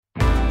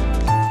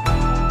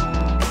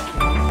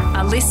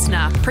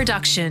listener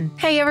production.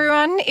 Hey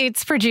everyone,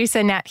 it's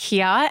producer Nat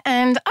here,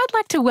 and I'd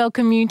like to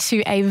welcome you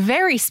to a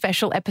very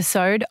special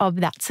episode of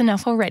That's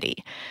Enough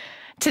Already.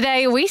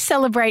 Today, we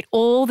celebrate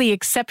all the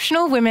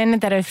exceptional women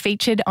that are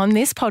featured on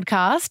this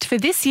podcast for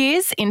this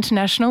year's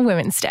International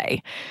Women's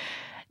Day.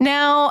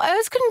 Now,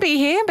 Urs couldn't be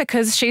here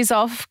because she's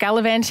off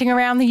gallivanting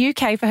around the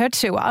UK for her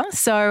tour.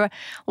 So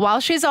while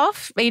she's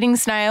off eating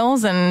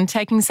snails and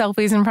taking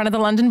selfies in front of the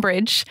London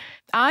Bridge,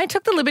 I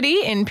took the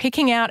liberty in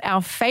picking out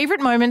our favourite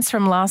moments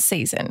from last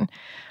season.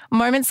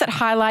 Moments that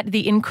highlight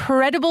the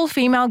incredible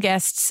female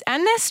guests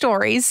and their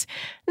stories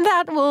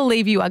that will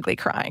leave you ugly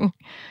crying.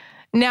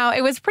 Now,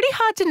 it was pretty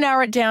hard to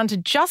narrow it down to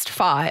just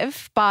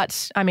 5,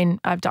 but,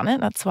 I've done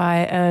it. That's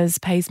why Urs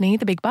pays me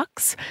the big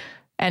bucks.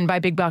 And by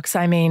big bucks,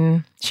 I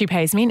mean she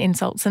pays me in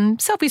insults and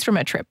selfies from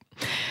her trip.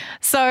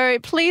 So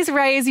please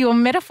raise your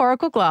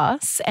metaphorical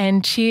glass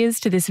and cheers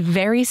to this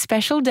very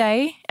special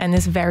day and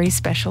this very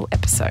special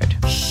episode.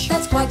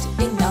 That's quite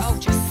enough.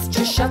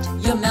 Just shut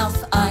your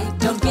mouth. I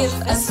don't give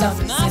a stuff.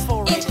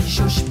 It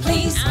shush,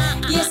 please.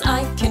 Yes,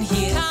 I can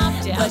hear,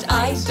 but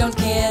I don't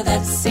care.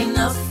 That's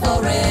enough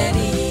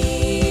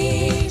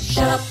already.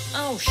 Shut up.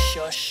 Oh,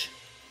 shush.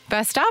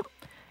 First up,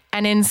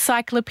 an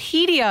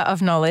encyclopedia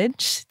of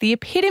knowledge, the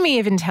epitome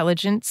of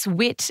intelligence,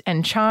 wit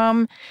and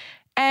charm,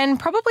 and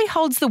probably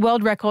holds the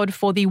world record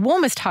for the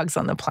warmest hugs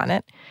on the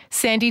planet,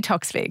 Sandi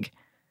Toksvig.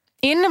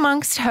 In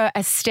amongst her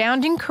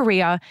astounding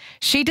career,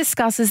 she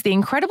discusses the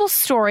incredible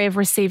story of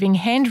receiving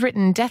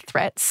handwritten death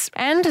threats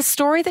and a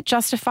story that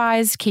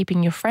justifies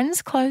keeping your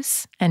friends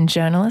close and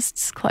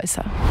journalists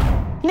closer.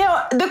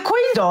 Now, the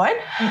Queen died.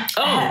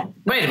 Oh,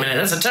 wait a minute.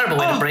 That's a terrible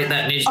way to break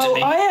that news to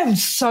me. I am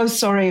so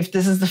sorry if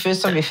this is the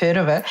first time you've heard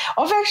of it.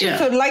 I've actually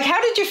thought,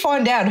 how did you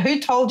find out? Who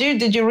told you?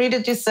 Did you read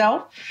it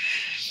yourself?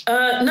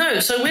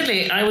 No. So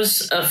weirdly, I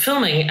was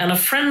filming and a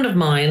friend of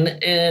mine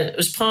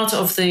was part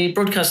of the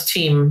broadcast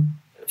team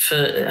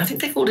for, I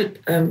think they called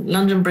it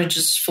London Bridge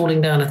is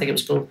Falling Down, I think it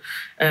was called.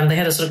 They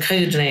had a sort of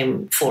code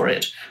name for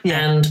it.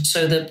 Yeah. And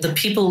so the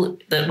people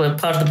that were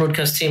part of the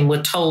broadcast team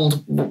were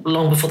told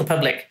long before the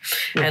public.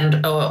 Yeah.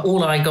 And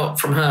all I got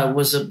from her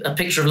was a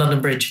picture of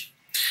London Bridge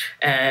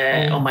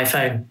on my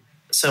phone.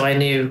 So I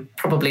knew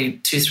probably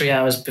 2-3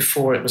 hours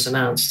before it was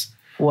announced.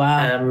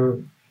 Wow.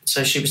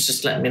 So she was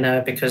just letting me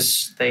know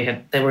because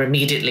they were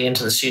immediately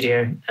into the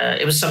studio.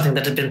 It was something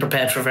that had been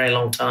prepared for a very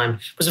long time.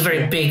 It was a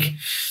very big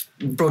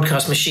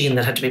broadcast machine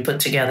that had to be put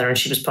together, and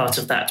she was part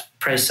of that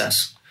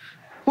process.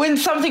 When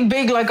something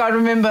big, like I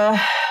remember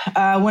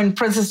when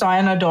Princess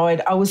Diana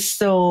died, I was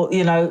still,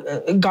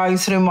 going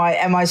through my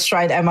am I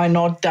straight, am I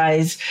not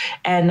days.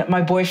 And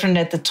my boyfriend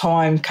at the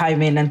time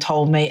came in and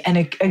told me. And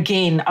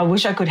again, I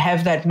wish I could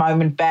have that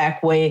moment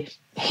back where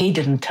he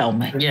didn't tell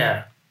me.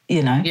 Yeah.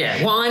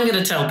 Yeah. What I'm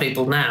going to tell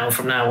people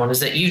from now on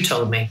is that you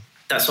told me.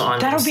 That's what I'm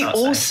going to start saying.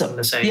 That'll be awesome. I'm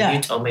going to say,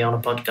 you told me on a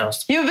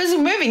podcast. You were busy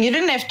moving. You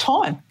didn't have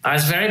time. I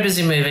was very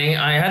busy moving.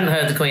 I hadn't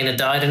heard the Queen had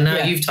died, and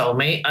now you've told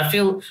me.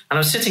 And I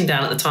was sitting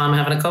down at the time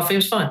having a coffee. It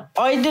was fine.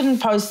 I didn't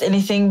post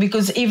anything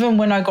because even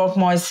when I got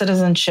my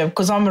citizenship,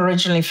 because I'm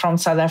originally from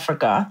South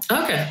Africa.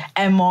 Okay.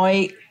 And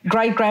my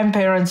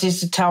great-grandparents used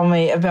to tell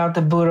me about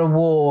the Boer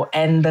War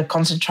and the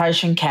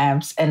concentration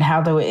camps and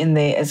how they were in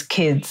there as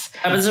kids.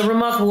 There's a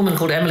remarkable woman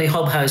called Emily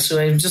Hobhouse who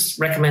I just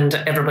recommend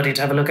everybody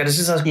to have a look at. This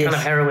is a kind of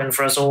heroine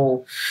for us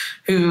all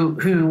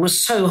who was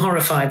so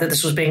horrified that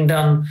this was being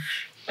done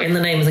in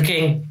the name of the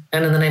King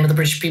and in the name of the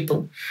British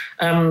people,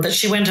 that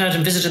she went out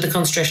and visited the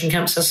concentration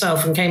camps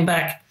herself and came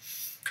back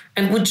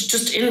and would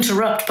just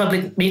interrupt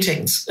public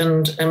meetings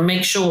and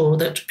make sure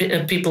that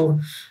people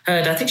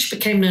heard. I think she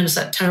became known as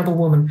that terrible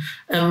woman.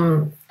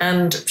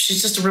 And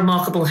she's just a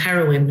remarkable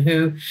heroine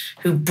who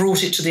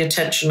brought it to the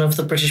attention of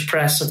the British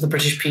press, of the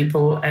British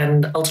people,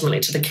 and ultimately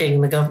to the King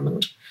and the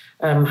government.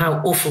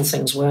 How awful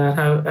things were,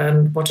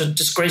 and what a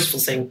disgraceful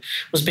thing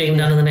was being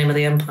done in the name of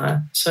the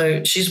empire.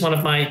 So she's one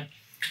of my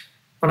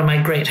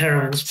great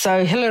heroines.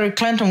 So Hillary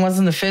Clinton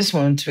wasn't the first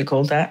woman to be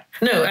called that?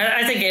 No,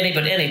 I think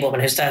any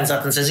woman who stands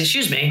up and says,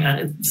 excuse me,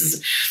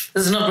 this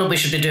is not what we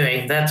should be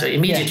doing, that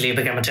immediately you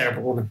become a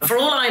terrible woman. For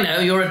all I know,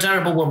 you're a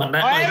terrible woman.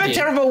 I am a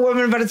terrible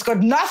woman, but it's got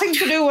nothing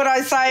to do with what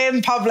I say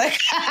in public.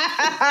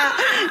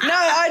 No,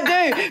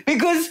 I do,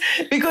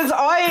 because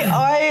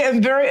I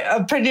am very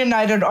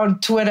opinionated on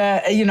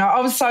Twitter.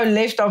 I'm so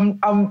left,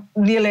 I'm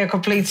nearly a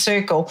complete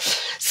circle.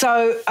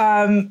 So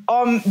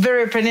I'm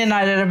very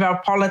opinionated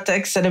about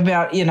politics and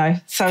about,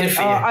 so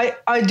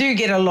I do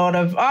get a lot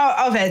of,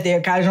 I've had the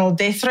occasional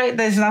death threat.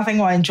 There's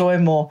nothing I enjoy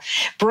more.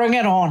 Bring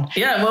it on.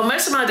 Yeah, well,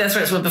 most of my death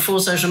threats were before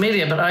social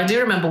media, but I do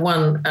remember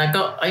one.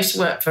 I used to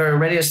work for a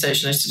radio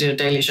station. I used to do a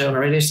daily show on a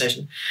radio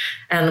station,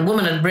 and the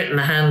woman had written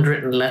a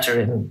handwritten letter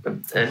in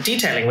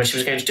detailing what she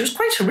was going to do. It was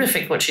quite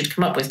horrific what she'd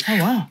come up with. Oh,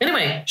 wow.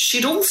 Anyway,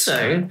 she'd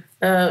also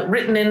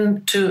written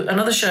into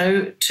another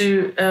show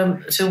to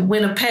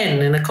win a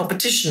pen in a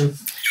competition.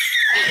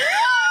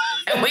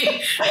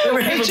 We were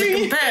able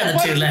to compare the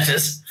two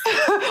letters.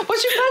 Well,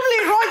 she probably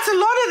writes a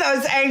lot of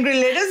those angry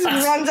letters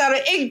and runs out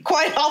of ink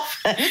quite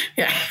often.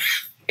 Yeah.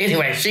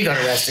 Anyway, she got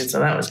arrested, so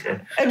that was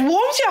good. It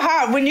warms your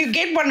heart when you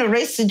get one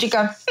arrested. You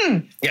go,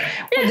 Yeah,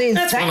 well,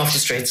 that's one off the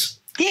streets.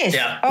 Yes,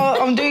 Yeah.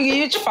 I'm doing a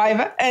huge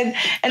favour, and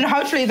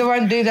hopefully they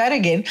won't do that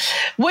again.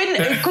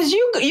 Because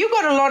you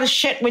got a lot of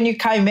shit when you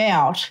came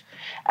out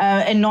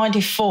in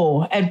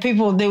 '94, and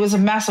there was a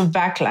massive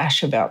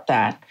backlash about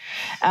that.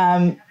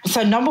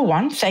 So number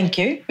one, thank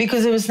you,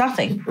 because there was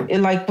nothing.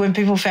 Like when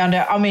people found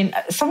out, I mean,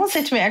 someone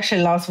said to me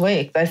actually last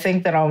week, they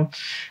think that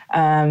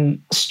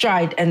I'm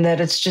straight and that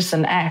it's just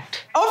an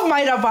act. I've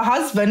made up a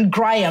husband,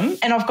 Graham,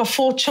 and I've got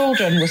 4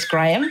 children with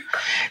Graham.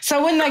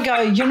 So when they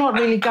go, you're not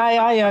really gay,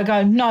 are you? I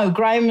go, no,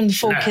 Graham and the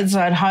 4 kids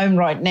are at home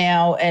right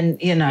now. And,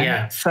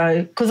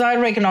 so, because I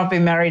reckon I'd be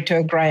married to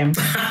a Graham.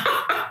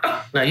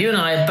 No, you and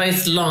I are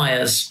both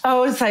liars. I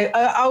would say,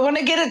 I want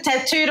to get it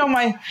tattooed on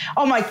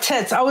my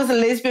tits. I was a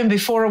lesbian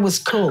before it was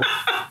cool.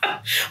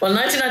 Well,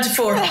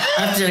 1994, I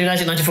have to tell you,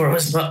 1994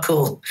 was not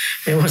cool.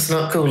 It was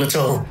not cool at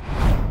all.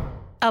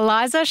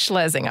 Iliza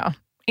Shlesinger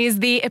is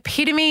the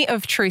epitome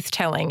of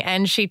truth-telling,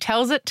 and she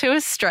tells it to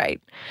us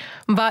straight.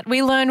 But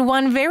we learn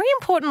one very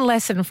important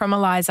lesson from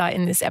Iliza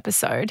in this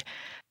episode.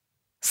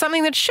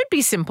 Something that should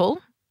be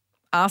simple,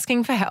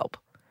 asking for help.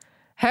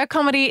 Her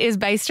comedy is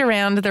based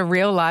around the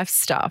real-life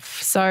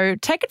stuff, so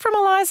take it from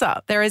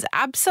Iliza. There is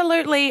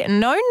absolutely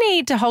no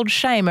need to hold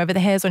shame over the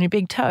hairs on your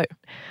big toe.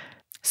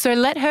 So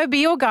let her be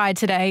your guide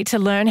today to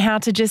learn how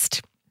to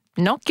just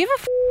not give a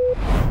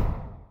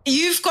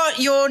You've got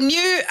your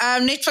new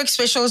Netflix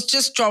specials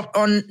just dropped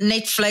on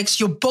Netflix.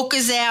 Your book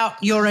is out.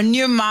 You're a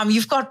new mum.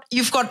 You've got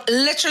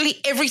literally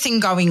everything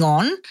going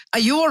on. Are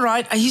you all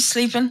right? Are you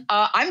sleeping?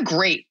 I'm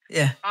great.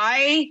 Yeah.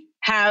 I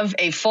have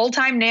a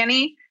full-time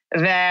nanny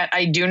that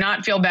I do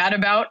not feel bad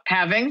about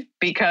having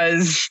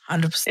because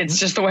 100%. It's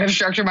just the way I've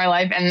structured my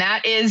life. And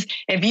that is,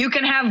 if you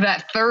can have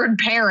that third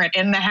parent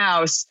in the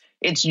house,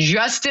 it's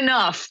just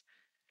enough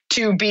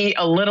to be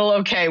a little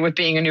okay with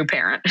being a new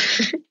parent.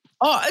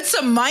 Oh, it's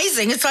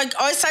amazing. It's like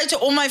I say to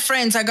all my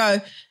friends, I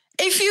go,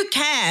 if you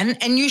can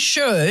and you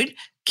should,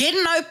 get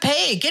an au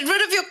pair. Get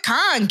rid of your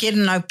car and get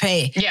an au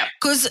pair. Yeah.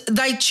 Because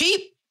they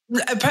cheap.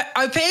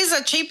 Au pairs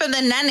are cheaper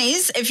than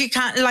nannies. If you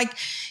can't,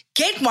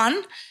 get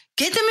one.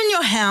 Get them in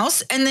your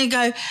house and they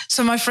go,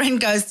 so my friend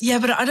goes, yeah,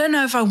 but I don't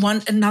know if I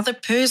want another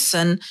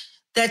person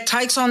that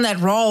takes on that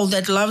role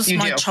that loves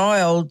my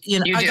child. I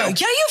go, yeah,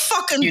 you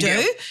fucking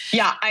do.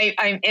 Yeah,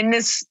 I'm in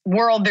this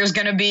world, there's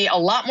going to be a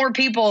lot more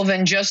people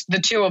than just the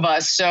two of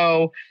us.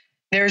 So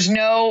there's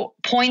no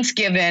points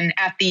given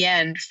at the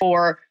end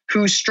for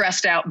who's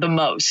stressed out the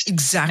most.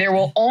 Exactly. There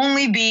will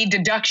only be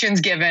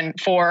deductions given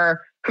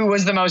for who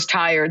was the most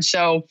tired.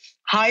 So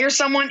hire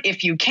someone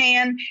if you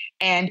can.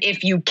 And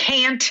if you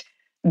can't,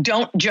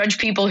 don't judge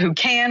people who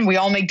can. We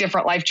all make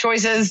different life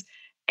choices,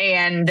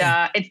 and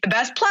it's the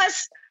best.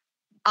 Plus,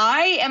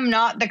 I am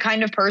not the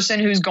kind of person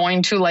who's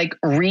going to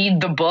read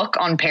the book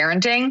on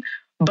parenting,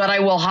 but I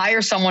will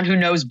hire someone who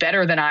knows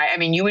better than I. I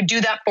mean, you would do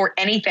that for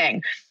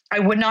anything. I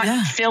would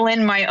not fill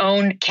in my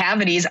own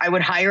cavities. I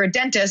would hire a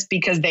dentist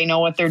because they know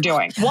what they're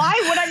doing. Why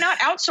would I not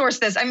outsource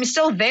this? I'm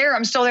still there.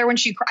 I'm still there when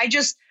she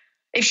cries.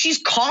 If she's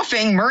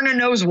coughing, Myrna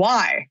knows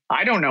why.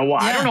 I don't know why.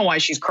 I don't know why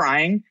she's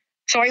crying.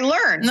 So I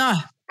learn. No.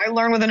 I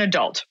learn with an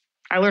adult.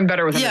 I learn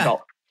better with an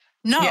adult.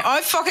 No,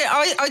 I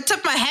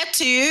tip my hat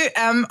to you.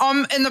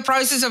 I'm in the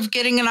process of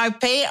getting an au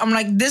pair. I'm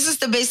like, this is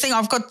the best thing.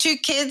 I've got 2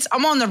 kids.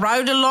 I'm on the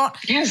road a lot.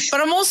 Yes.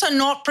 But I'm also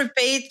not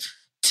prepared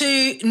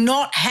to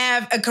not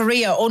have a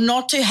career or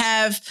not to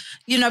have,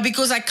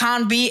 because I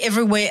can't be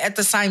everywhere at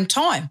the same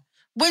time.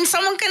 When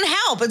someone can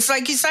help, it's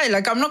like you say,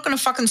 I'm not going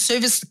to fucking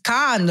service the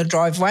car in the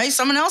driveway.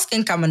 Someone else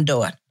can come and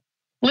do it.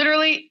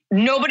 Literally,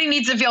 nobody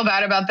needs to feel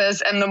bad about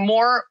this. And the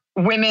more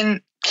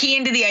women key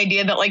into the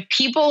idea that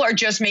people are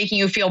just making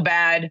you feel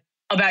bad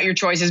about your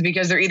choices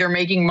because they're either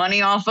making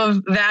money off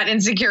of that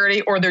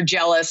insecurity or they're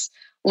jealous.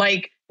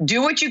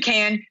 Do what you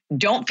can.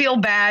 Don't feel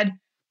bad.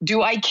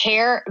 Do I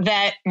care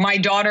that my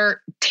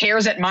daughter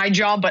tears at my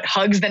job but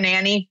hugs the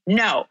nanny?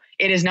 No,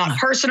 it is not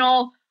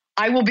personal.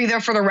 I will be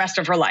there for the rest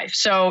of her life.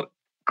 So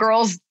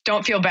girls,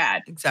 don't feel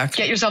bad.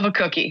 Exactly. Get yourself a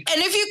cookie.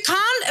 And if you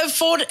can't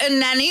afford a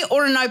nanny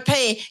or an au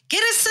pair,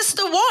 get a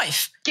sister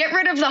wife. Get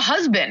rid of the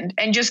husband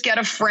and just get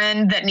a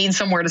friend that needs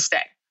somewhere to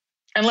stay.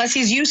 Unless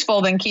he's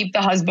useful, then keep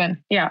the husband.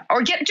 Yeah.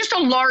 Or get just a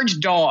large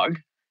dog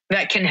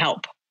that can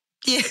help.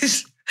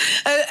 Yes.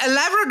 A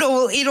Labrador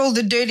will eat all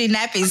the dirty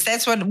nappies.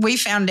 That's what we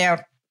found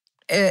out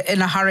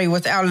in a hurry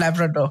with our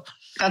Labrador.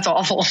 That's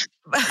awful.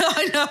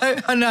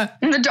 I know.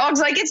 And the dog's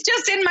like, it's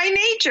just in my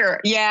nature.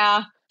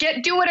 Yeah.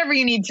 Do whatever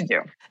you need to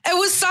do. It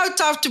was so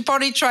tough to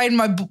potty train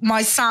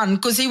my son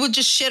because he would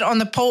just shit on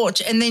the porch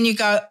and then you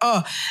go,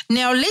 oh,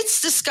 now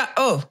let's discuss.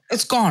 Oh,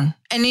 it's gone.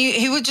 And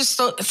he would just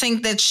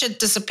think that shit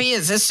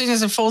disappears as soon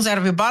as it falls out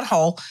of your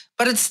butthole,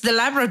 but it's the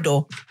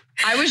Labrador.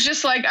 I was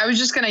just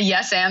going to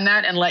yes and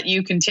that and let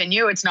you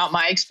continue. It's not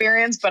my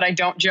experience, but I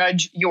don't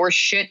judge your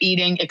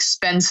shit-eating,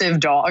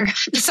 expensive dog.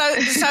 So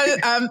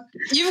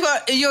you've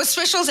got your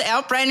specials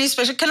out, brand new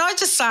special. Can I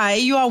just say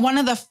you are one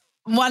of the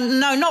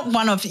not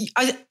one of,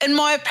 in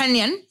my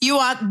opinion, you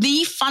are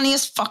the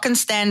funniest fucking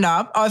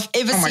stand-up I've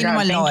ever seen in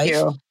my life.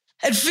 You.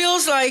 It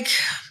feels like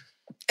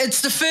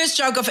it's the first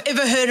joke I've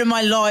ever heard in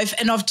my life,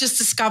 and I've just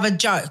discovered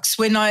jokes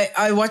when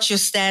I watch your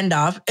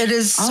stand-up. It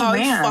is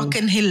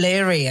fucking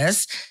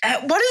hilarious.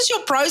 What is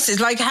your process?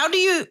 Like, how do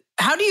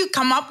you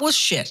come up with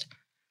shit?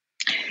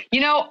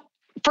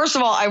 First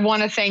of all, I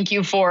want to thank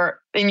you for,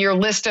 in your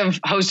list of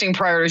hosting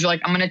priorities, you're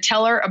like, I'm going to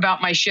tell her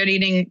about my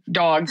shit-eating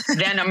dog.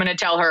 Then I'm going to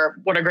tell her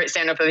what a great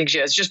stand-up I think she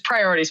is. Just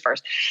priorities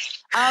first.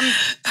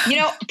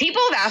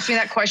 People have asked me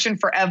that question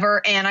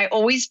forever, and I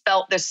always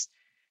felt this,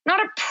 not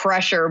a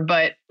pressure,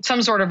 but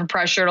some sort of a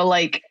pressure to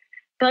be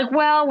like,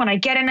 well, when I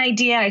get an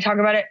idea and I talk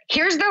about it,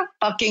 here's the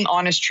fucking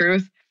honest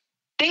truth.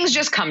 Things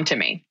just come to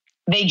me.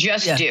 They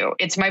just do.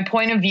 It's my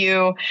point of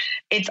view.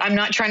 I'm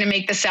not trying to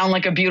make this sound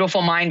like a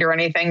beautiful mind or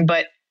anything,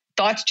 but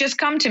thoughts just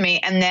come to me.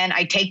 And then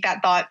I take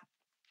that thought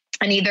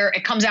and either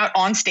it comes out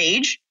on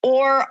stage,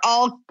 or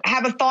I'll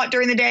have a thought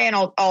during the day and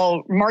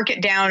I'll mark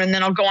it down, and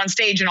then I'll go on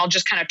stage and I'll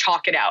just kind of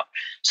talk it out.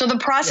 So the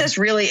process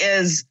really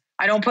is,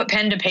 I don't put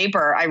pen to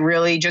paper. I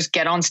really just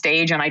get on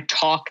stage and I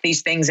talk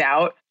these things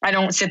out. I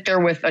don't sit there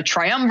with a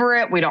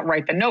triumvirate. We don't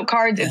write the note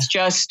cards.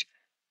 Yeah.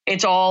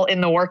 It's all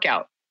in the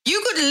workout.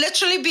 You could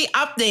literally be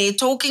up there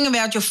talking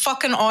about your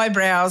fucking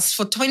eyebrows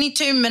for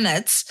 22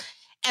 minutes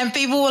and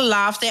people will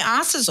laugh their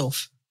asses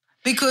off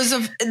because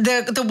of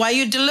the way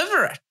you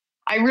deliver it.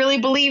 I really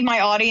believe my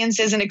audience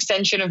is an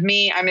extension of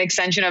me. I'm an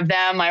extension of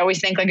them. I always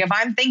think, like, if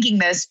I'm thinking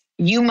this,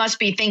 you must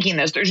be thinking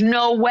this. There's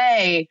no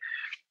way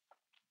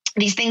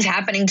these things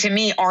happening to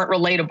me aren't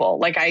relatable.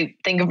 Like, I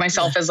think of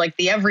myself as like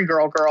the every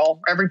girl,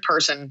 every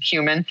person,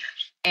 human.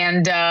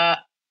 And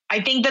I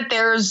think that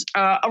there's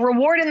a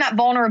reward in that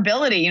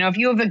vulnerability. If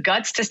you have the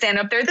guts to stand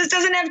up there, this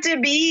doesn't have to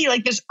be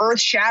like this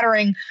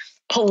earth-shattering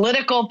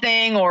political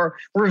thing or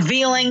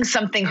revealing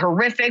something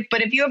horrific.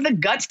 But if you have the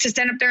guts to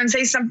stand up there and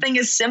say something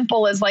as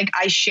simple as like,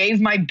 I shave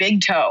my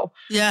big toe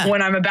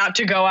when I'm about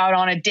to go out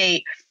on a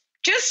date,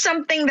 just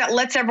something that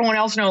lets everyone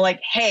else know,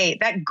 like, hey,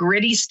 that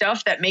gritty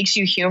stuff that makes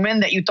you human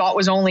that you thought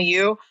was only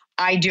you,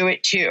 I do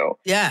it too.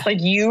 Yeah.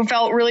 Like, you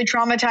felt really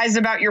traumatized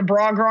about your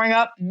bra growing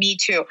up. Me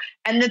too.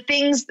 And the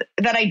things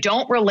that I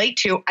don't relate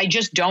to, I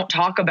just don't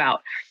talk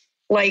about.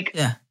 Like,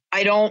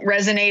 I don't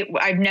resonate.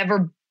 I've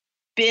never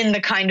been the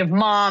kind of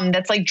mom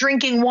that's like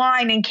drinking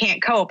wine and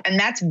can't cope. And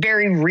that's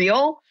very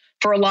real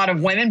for a lot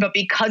of women. But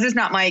because it's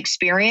not my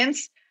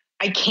experience,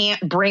 I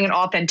can't bring an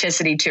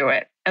authenticity to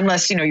it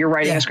unless, you're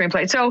writing a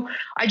screenplay. So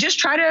I just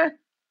try to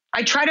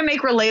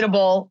make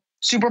relatable,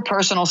 super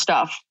personal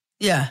stuff.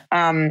 Yeah.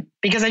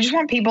 Because I just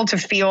want people to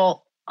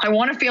feel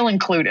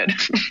included.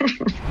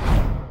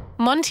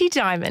 Monty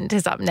Diamond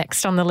is up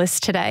next on the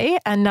list today,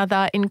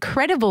 another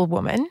incredible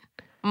woman.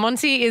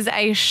 Monty is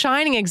a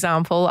shining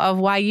example of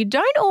why you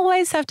don't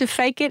always have to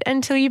fake it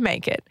until you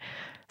make it.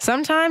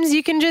 Sometimes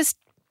you can just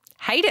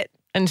hate it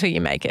until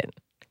you make it.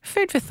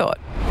 Food for thought.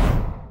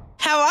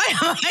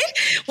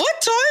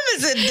 What time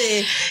is it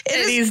there?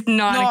 It is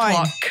 9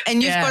 o'clock.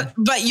 And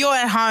but you're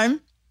at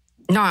home?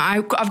 No,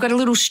 I've got a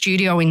little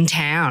studio in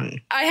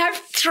town. I have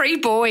 3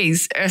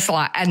 boys,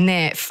 Ursula, and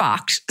they're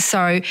fucked.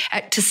 So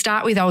to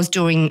start with, I was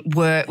doing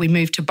work. We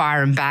moved to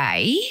Byron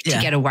Bay to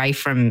get away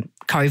from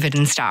COVID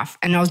and stuff.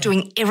 And I was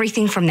doing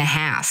everything from the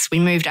house. I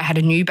had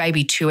a new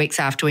baby 2 weeks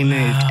after we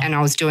moved, and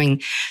I was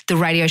doing the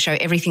radio show,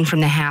 everything from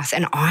the house.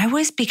 And I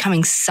was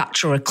becoming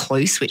such a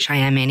recluse, which I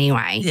am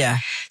anyway. Yeah.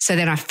 So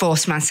then I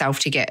forced myself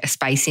to get a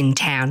space in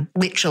town,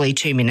 literally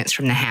 2 minutes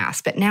from the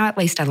house. But now at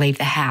least I leave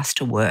the house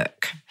to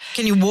work.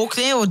 Can you walk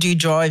there or do you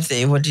drive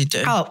there? What do you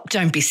do? Oh,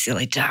 don't be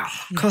silly, Dale.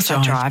 Of course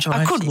I drive.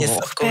 I could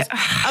walk. Of course.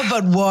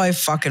 But why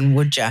fucking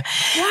would you?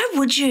 Why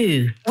would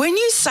you? When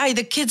you say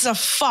the kids are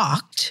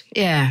fucked,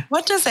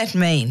 what does that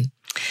mean?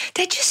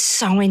 They're just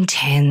so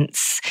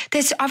intense.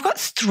 I've got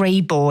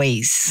 3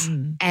 boys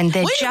and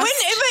they're Whenever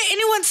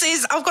anyone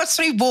says, I've got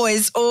 3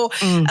 boys or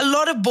a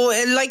lot of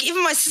boys, like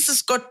even my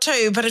sister's got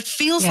 2, but it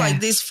feels like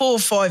there's 4 or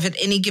 5 at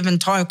any given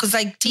time because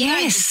they're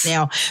teenagers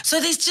now. So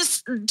there's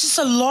just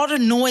a lot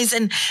of noise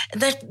and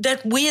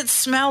that weird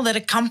smell that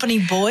accompany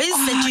boys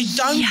that you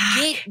don't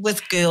get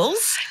with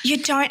girls. You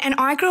don't. And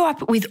I grew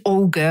up with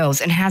all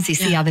girls. And how's this?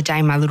 The other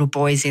day, my little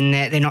boy's in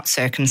there. They're not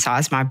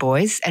circumcised, my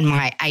boys, and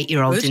my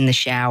 8-year-old's in the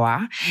shower.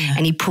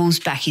 And he pulls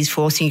back his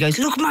force and he goes,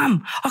 look,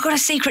 Mum, I've got a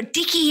secret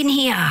dickie in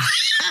here.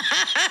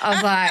 I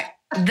was like,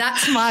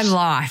 that's my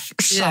life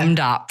summed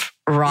up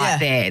right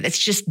there. That's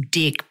just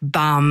dick,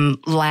 bum,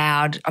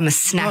 loud. I'm a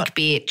snack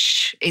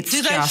bitch.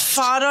 Do they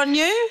fart on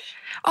you?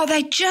 Oh,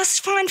 they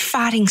just find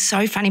farting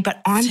so funny,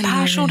 but I'm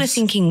partial to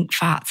thinking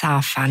farts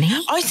are funny.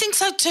 I think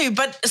so too,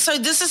 but so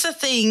this is the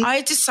thing. I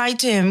had to say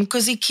to him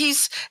because he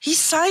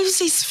saves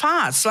his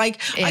farts.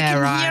 Like I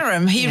can hear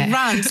him. He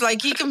runs.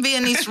 Like he can be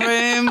in his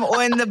room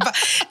or in the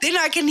then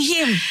I can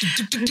hear him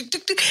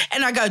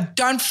and I go,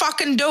 don't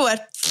fucking do it.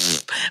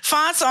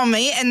 farts on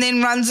me and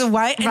then runs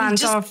away. And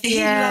Runs off, he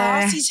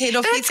laughs his head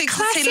off. He That's thinks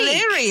classic. it's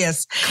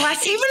hilarious.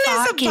 Classic Even as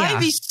a fart gear.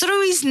 baby,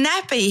 through his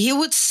nappy, he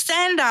would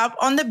stand up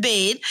on the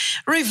bed,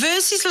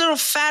 reverse his little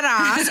fat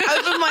ass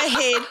over my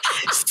head,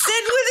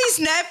 sit with his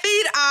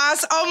nappied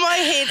ass on my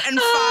head and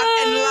fart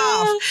and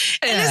laugh.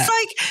 And it's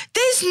like,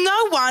 there's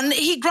no one.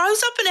 He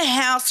grows up in a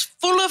house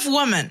full of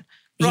women.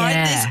 Right?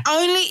 Yeah. There's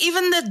only,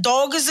 even the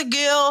dog is a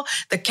girl,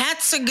 the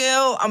cat's a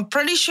girl. I'm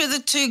pretty sure the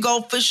 2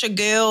 goldfish are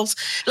girls.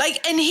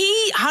 Like, and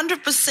he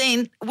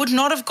 100% would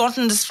not have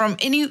gotten this from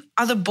any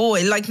other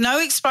boy. Like, no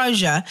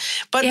exposure,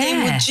 but they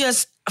were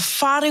just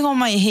farting on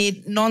my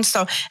head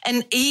nonstop.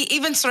 And he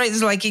even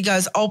threatens, like, he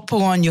goes, I'll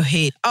pull on your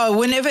head. Oh,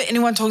 whenever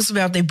anyone talks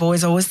about their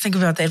boys, I always think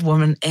about that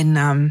woman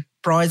in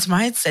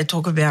Bridesmaids. They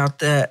talk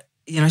about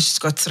she's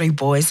got 3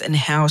 boys and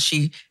how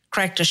she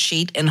cracked a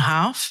sheet in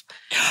half.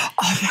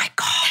 Oh, my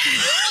God.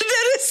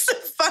 That is the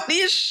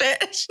funniest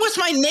shit. With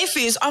my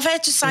nephews, I've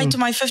had to say to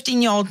my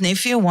 15-year-old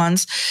nephew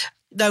once,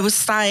 they were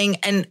staying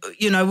and,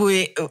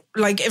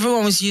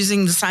 everyone was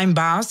using the same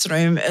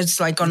bathroom. It's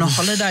like on a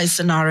holiday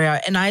scenario.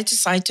 And I had to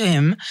say to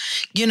him,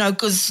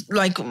 because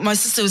my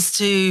sister was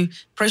too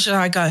pressured.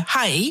 I go,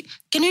 hey,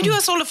 can you do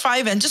us all a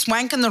favor and just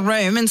wank in the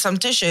room and some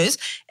tissues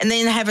and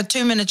then have a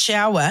 2-minute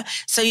shower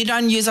so you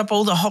don't use up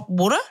all the hot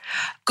water?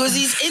 Because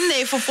he's in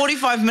there for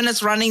 45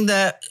 minutes running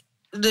the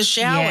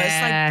shower.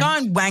 It's like, go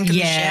and wank in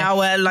the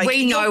shower. Like,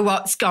 we know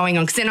what's going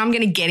on because then I'm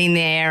going to get in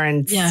there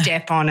and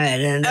step on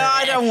it. And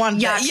I don't want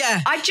that.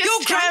 Yeah.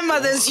 Your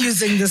grandmother's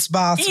using this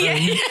bathroom.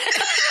 Yeah.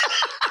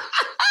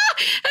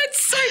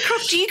 That's so cool.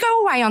 Do you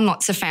go away on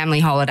lots of family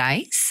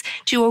holidays?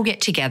 Do you all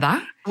get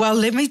together? Well,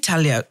 let me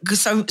tell you,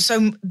 so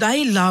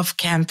they love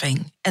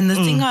camping. And the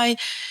thing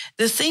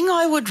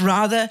I would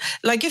rather,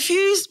 like if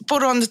you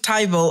put on the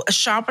table a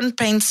sharpened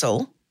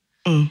pencil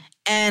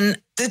and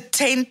the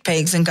tent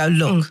pegs and go,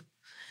 look,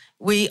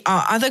 we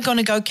are either going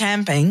to go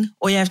camping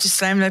or you have to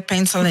slam that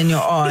pencil in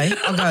your eye.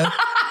 I'll go,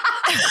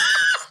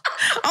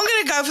 I'm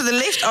going to go for the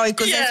left eye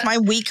because that's my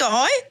weaker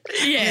eye.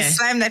 Yeah.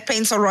 Slam that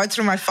pencil right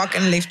through my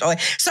fucking left eye.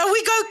 So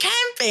we go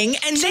camping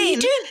and So then... you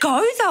do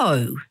go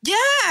though?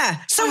 Yeah.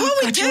 So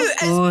what we do is,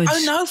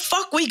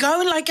 we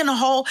go in a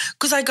hole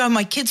because I go,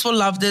 my kids will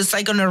love this.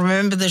 They're going to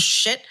remember this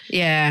shit.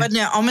 Yeah. But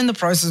now I'm in the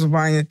process of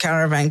buying a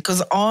caravan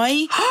because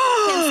I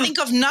can think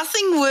of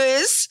nothing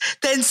worse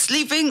than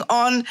sleeping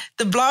on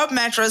the blow-up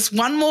mattress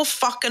one more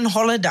fucking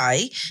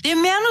holiday. The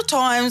amount of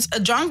times a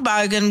drunk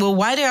bogan will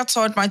wait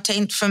outside my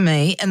tent for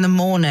me in the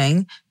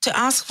morning to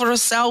ask for a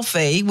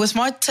selfie with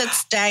my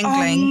tits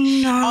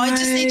dangling. Oh, no. I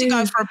just need to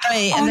go for a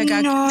pee. And they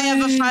go, can we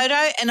have a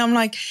photo? And I'm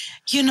like,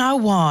 you know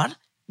what?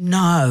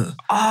 No.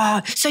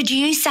 Oh, so do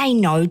you say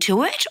no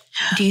to it?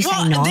 Do you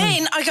say no?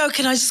 Then I go,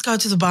 can I just go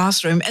to the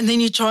bathroom? And then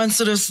you try and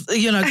sort of,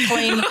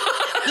 clean.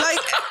 Like,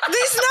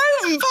 there's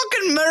no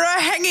fucking mirror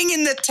hanging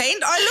in the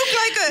tent. I look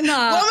like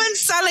a woman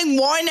selling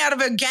wine out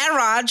of a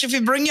garage. If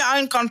you bring your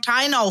own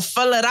container, I'll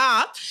fill it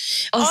up.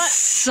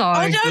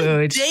 I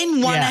don't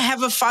then want to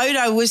have a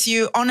photo with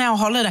you on our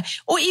holiday.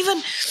 Or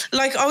even,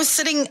 like, I was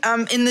sitting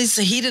in these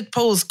heated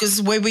pools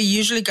because where we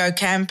usually go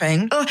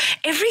camping. Oh,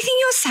 everything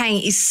you're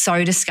saying is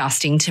so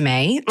disgusting to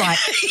me. Like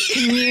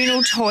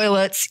communal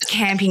toilets,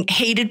 camping,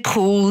 heated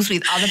pools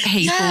with other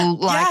people.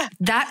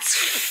 That's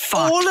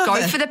fucked.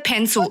 Go for the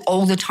pencil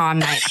all the time,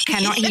 mate. I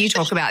cannot hear you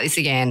talk about this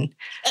again.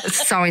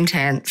 It's so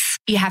intense.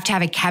 You have to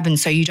have a cabin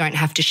so you don't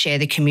have to share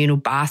the communal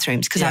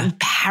bathrooms because I'm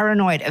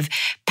paranoid of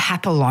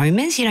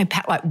papillomas,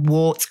 like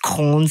warts,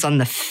 corns on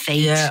the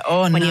feet. Yeah,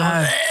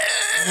 no.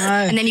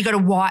 And then you got to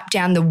wipe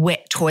down the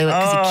wet toilet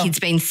because the kid's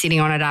been sitting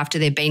on it after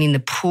they've been in the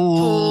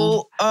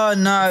pool. Oh,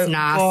 no. It's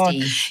nasty.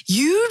 God.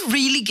 You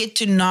really get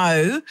to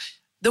know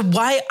the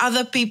way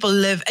other people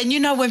live. And,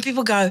 when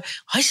people go,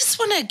 I just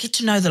want to get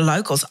to know the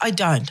locals. I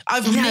don't.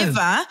 I've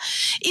never,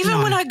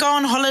 even when I go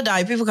on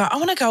holiday, people go, I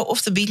want to go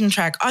off the beaten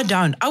track. I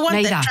don't. I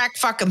want that track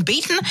fucking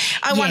beaten.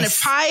 I want it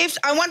paved.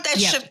 I want that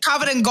shit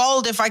covered in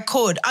gold if I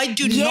could. I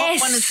do not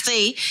want to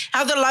see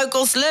how the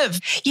locals live.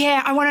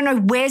 Yeah, I want to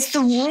know where's the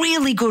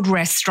really good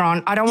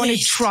restaurant. I don't want to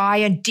try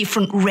a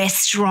different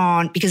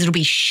rrestaurant because it'll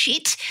be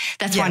shit.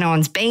 That's why no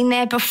one's been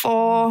there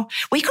before.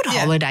 We could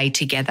holiday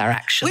together,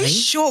 actually. We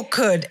sure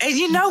could. And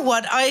you know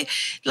what?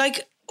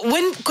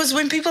 Because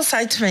when people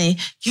say to me,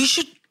 you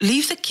should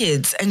leave the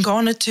kids and go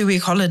on a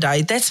 2-week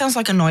holiday, that sounds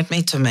like a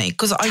nightmare to me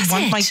because I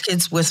want my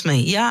kids with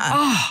me. Yeah.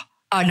 Oh,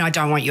 no, I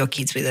don't want your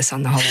kids with us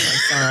on the holiday.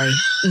 Sorry.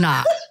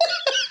 Nah.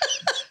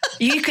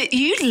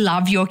 You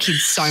love your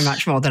kids so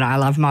much more than I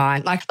love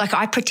mine. Like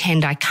I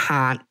pretend I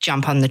can't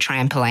jump on the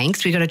trampoline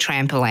because we got a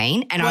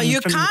trampoline. And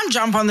you can't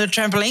jump on the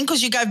trampoline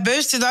because you gave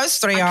birth to those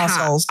 3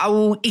 assholes.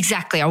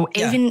 Exactly.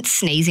 Even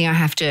sneezing, I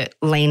have to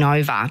lean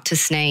over to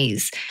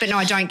sneeze. But no,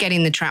 I don't get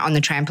in on the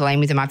trampoline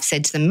with them. I've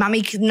said to them,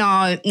 Mummy, no,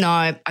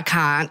 I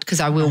can't because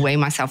I will wee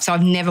myself. So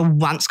I've never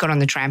once got on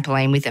the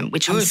trampoline with them,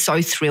 which I'm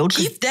so thrilled.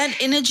 Keep that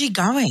energy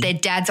going. Their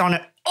dad's on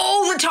it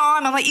all the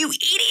time. I'm like, you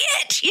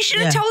idiot. You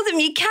should have told them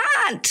you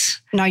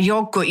can't. No,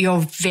 you're good. You're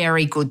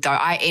very good, though.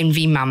 I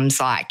envy mums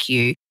like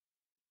you.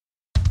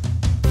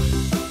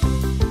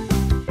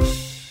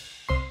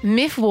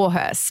 Myf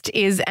Warhurst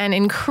is an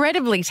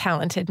incredibly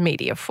talented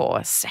media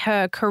force.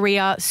 Her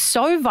career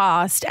so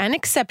vast and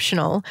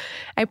exceptional,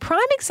 a prime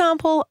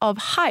example of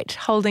height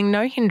holding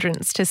no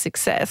hindrance to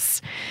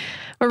success.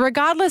 But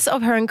regardless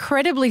of her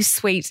incredibly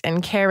sweet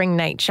and caring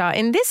nature,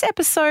 in this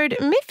episode,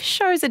 Myf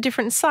shows a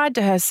different side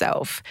to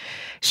herself.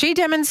 She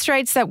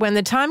demonstrates that when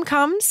the time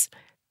comes,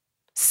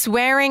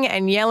 swearing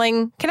and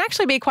yelling can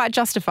actually be quite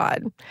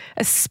justified,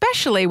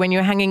 especially when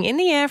you're hanging in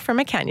the air from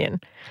a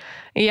canyon.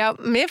 Yep,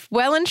 Myf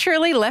well and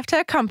truly left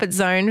her comfort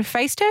zone,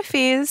 faced her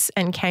fears,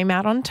 and came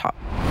out on top.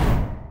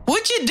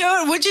 Would you do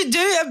it? Would you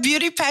do a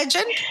beauty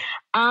pageant?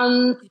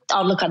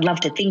 Look, I'd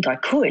love to think I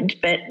could,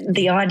 but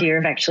the idea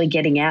of actually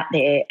getting out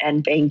there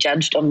and being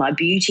judged on my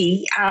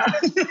beauty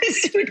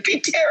would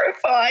be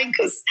terrifying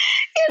because,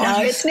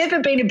 it's never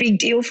been a big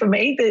deal for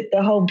me,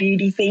 the whole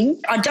beauty thing.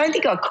 I don't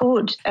think I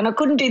could, and I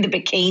couldn't do the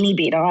bikini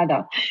bit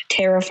either.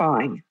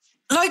 Terrifying.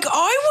 Like,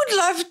 I would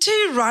love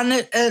to run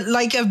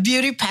a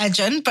beauty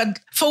pageant, but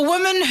for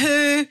women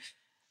who,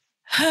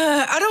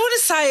 I don't want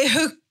to say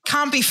who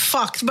can't be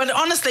fucked, but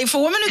honestly,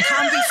 for women who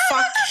can't be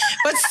fucked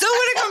but still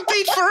want to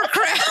compete for a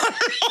crown,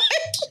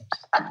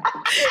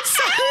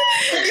 so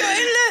you're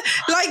in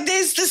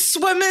there's the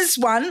swimmers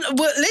one.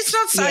 Well, let's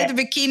not say the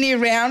bikini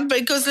round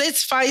because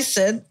let's face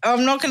it,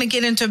 I'm not going to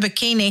get into a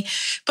bikini,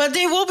 but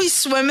there will be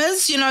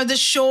swimmers, the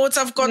shorts.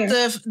 I've got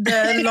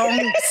the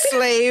long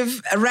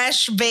sleeve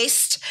rash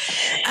vest.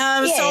 So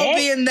I'll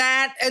be in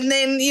that. And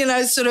then,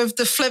 sort of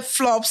the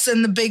flip-flops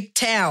and the big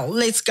towel.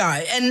 Let's go.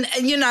 And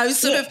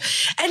sort of,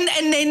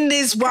 and then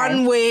there's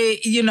one where,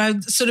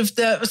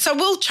 so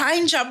we'll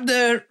change up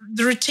the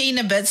routine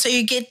a bit. So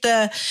you get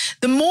the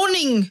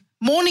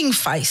morning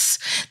face.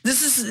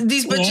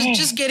 These bitches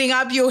just getting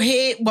up, your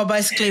hair, well,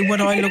 basically what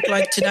I look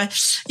like today.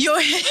 Your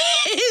hair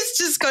is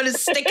just kind of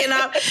sticking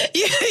up.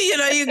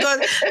 You got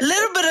a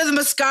little bit of the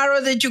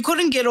mascara that you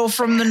couldn't get off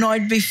from the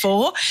night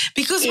before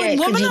because when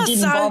women are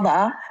so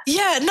bother.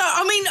 Yeah, no,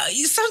 I mean,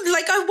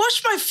 I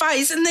wash my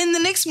face and then the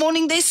next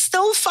morning there's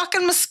still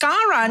fucking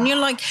mascara and you're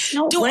like,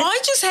 I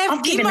just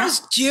have the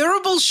most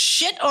durable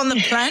shit on the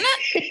planet?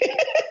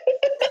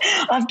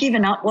 I've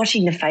given up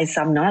washing the face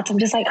some nights. I'm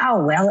just like,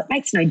 oh, well, it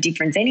makes no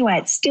difference anyway.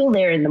 It's still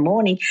there in the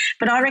morning.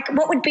 But I reckon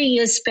what would be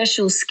your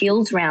special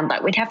skills round?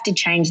 Like we'd have to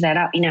change that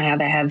up. You know how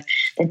they have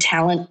the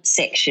talent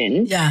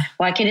section. Yeah.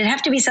 Like it'd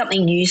have to be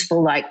something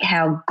useful like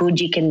how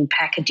good you can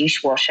pack a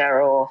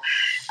dishwasher or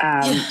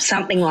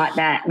something like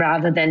that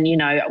rather than,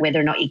 whether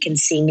or not you can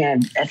sing a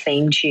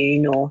theme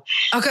tune or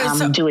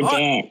do a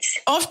dance.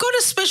 I've got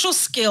a special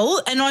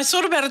skill and I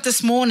thought about it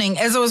this morning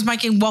as I was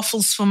making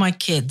waffles for my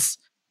kids.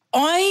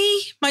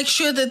 I make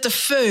sure that the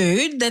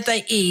food that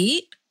they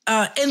eat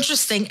are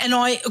interesting and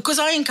I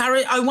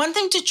want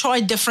them to try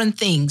different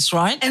things,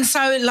 right? And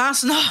so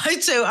last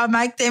night,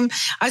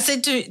 I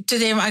said to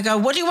them, I go,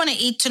 what do you want to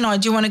eat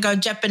tonight? Do you want to go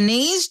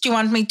Japanese? Do you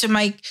want me to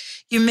make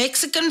you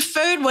Mexican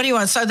food? What do you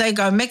want? So they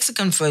go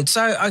Mexican food.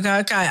 So I go,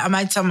 okay, I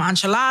made some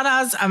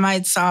enchiladas, I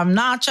made some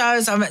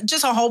nachos,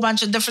 just a whole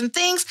bunch of different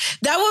things.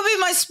 That would be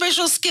my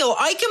special skill.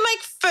 I can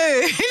make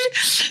food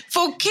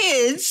for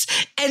kids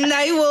and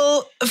they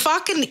will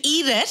fucking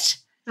eat it.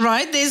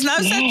 Right? There's no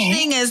such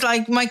thing as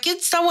like my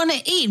kids don't want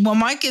to eat. Well,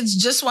 my kids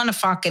just want to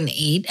fucking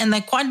eat and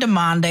they're quite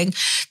demanding.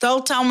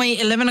 They'll tell me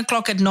 11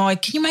 o'clock at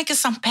night, can you make us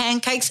some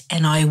pancakes?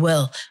 And I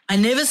will. I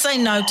never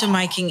say no to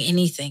making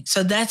anything.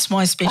 So that's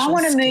my special I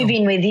want to move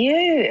in with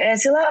you,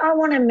 Ursula. I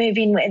want to move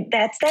in with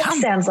that.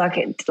 Sounds like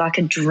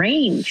a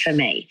dream for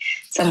me.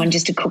 Someone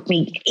just to cook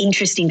me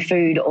interesting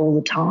food all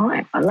the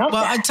time. I love that.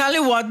 Well, I tell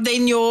you what,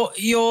 then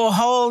your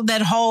whole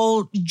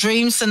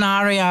dream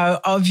scenario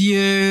of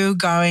you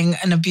going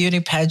in a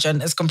beauty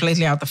pageant is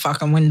completely out the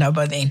fucking window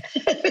by then.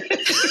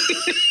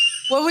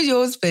 What would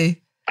yours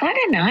be? I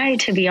don't know,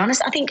 to be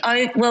honest. I think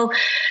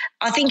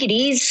it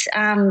is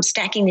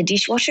stacking the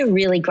dishwasher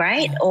really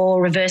great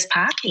or reverse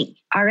parking.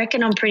 I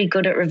reckon I'm pretty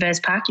good at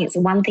reverse parking. It's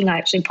the one thing I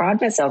actually pride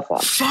myself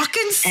on.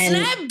 Fucking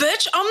snap,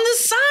 bitch. I'm the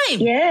same.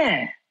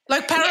 Yeah.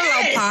 Like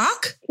parallel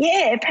park?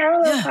 Yeah,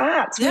 parallel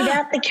parks.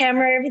 Without the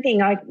camera,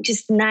 everything. I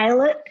just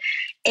nail it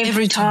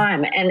every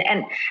time. And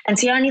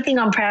it's the only thing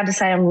I'm proud to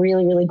say I'm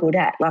really, really good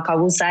at. Like I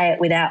will say it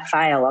without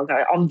fail. I'll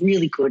go, I'm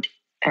really good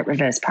at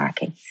reverse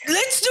parking.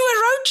 Let's do a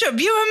road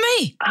trip, you and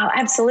me. Oh,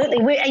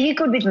 absolutely. Are you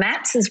good with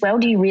maps as well?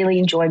 Do you really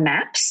enjoy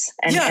maps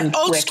and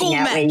old working school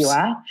out maps. where you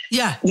are?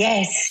 Yeah.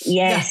 Yes.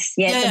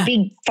 The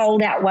big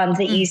fold-out ones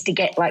that you used to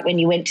get like when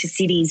you went to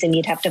cities and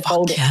you'd have to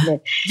fold it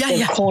to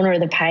the corner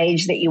of the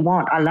page that you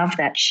want. I love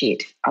that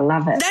shit. I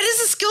love it. That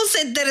is a skill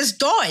set that has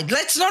died.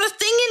 That's not a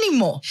thing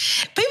anymore.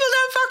 People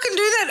don't fucking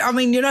do that. I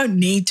mean, you don't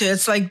need to.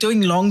 It's like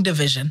doing long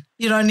division.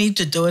 You don't need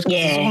to do it because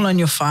it's all on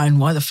your phone.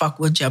 Why the fuck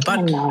would you? But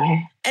I know.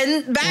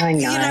 And back,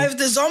 if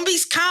the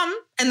zombies come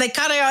and they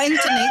cut our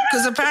internet,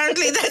 because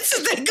apparently that's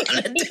what they're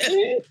going to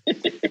do.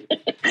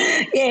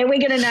 Yeah, we're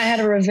going to know how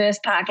to reverse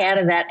park out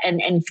of that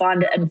and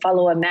find it and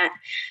follow a map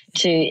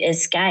to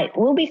escape.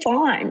 We'll be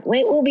fine.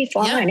 We'll be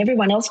fine. Yeah.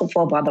 Everyone else will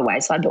fall by the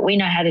wayside, but we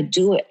know how to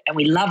do it and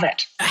we love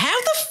it. How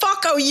the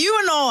fuck are you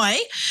and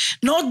I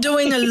not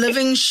doing a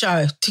living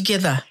show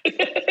together?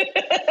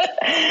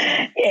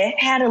 Yeah,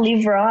 how to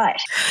live right.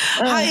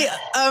 Hey,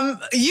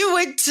 you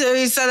went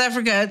to South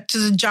Africa to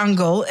the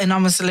jungle, and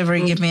I'm a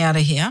celebrity. Get me out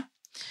of here.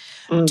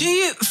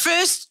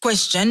 First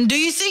question, do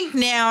you think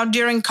now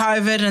during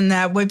COVID and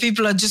that, where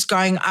people are just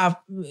going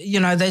up,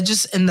 they're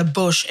just in the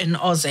bush in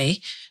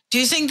Aussie, do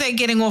you think they're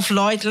getting off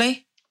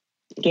lightly?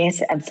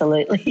 Yes,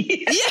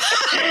 absolutely.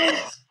 Yeah.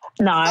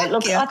 No,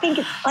 look, I think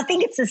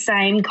it's the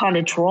same kind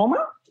of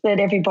trauma that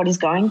everybody's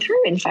going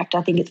through. In fact,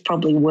 I think it's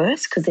probably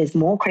worse because there's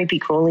more creepy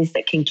crawlies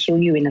that can kill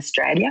you in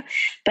Australia.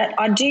 But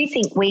I do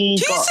think Do you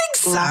think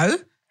so?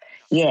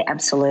 Yeah,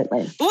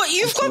 absolutely. Well,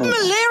 you've got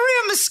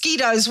malaria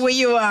mosquitoes where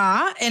you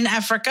are in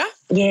Africa?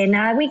 Yeah,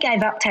 no, we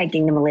gave up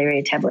taking the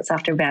malaria tablets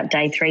after about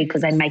day 3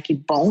 because they make you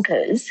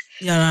bonkers.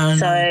 Yeah,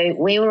 so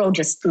we were all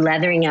just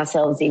lathering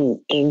ourselves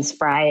in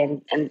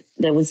spray and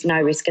there was no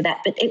risk of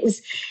that. But it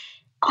was,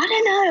 I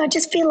don't know, I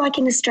just feel like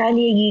in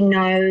Australia you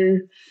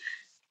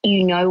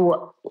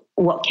know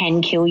what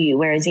can kill you,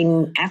 whereas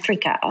in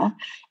Africa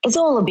it's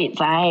all a bit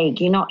vague.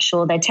 You're not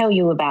sure. They tell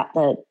you about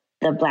the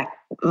black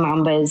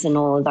mambas and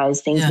all of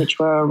those things which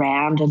were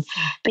around,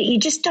 but you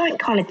just don't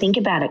kind of think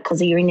about it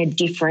because you're in a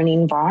different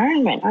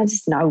environment. I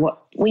just know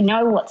we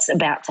know what's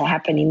about to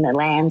happen in the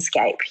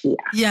landscape here.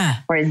 Yeah.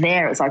 Whereas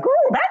there it's like,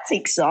 oh, that's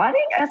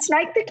exciting. A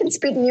snake that can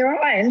spit in your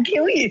eye and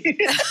kill you.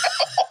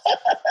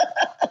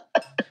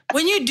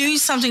 When you do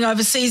something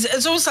overseas,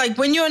 it's almost like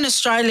when you're in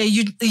Australia,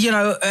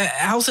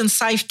 health and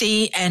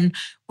safety and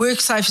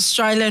WorkSafe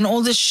Australia and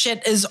all this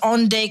shit is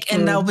on deck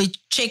and they'll be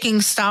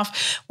checking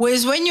stuff.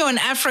 Whereas when you're in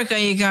Africa,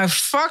 you go,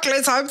 fuck,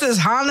 let's hope this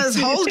harness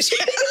holds you.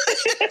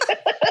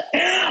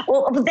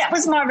 Well, that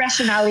was my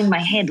rationale in my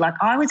head. Like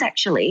I was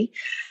actually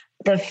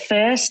the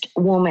first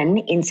woman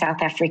in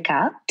South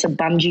Africa to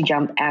bungee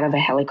jump out of a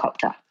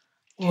helicopter.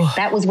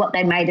 That was what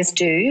they made us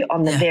do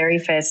on the very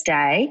first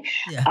day.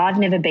 Yeah. I've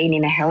never been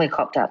in a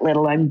helicopter, let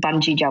alone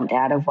bungee jumped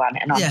out of one,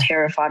 and I'm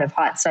terrified of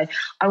heights. So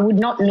I would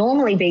not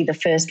normally be the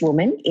first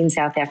woman in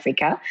South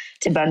Africa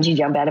to bungee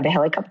jump out of a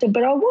helicopter,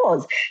 but I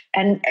was.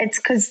 And it's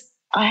because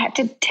I had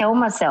to tell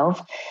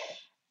myself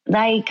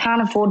they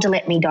can't afford to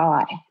let me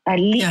die. They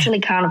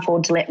literally can't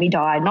afford to let me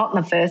die, not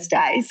in the first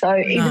day. So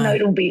even though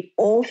it'll be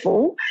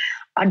awful,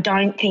 I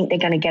don't think they're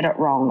going to get it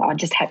wrong. I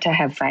just had to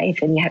have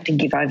faith, and you have to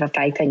give over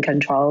faith and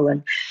control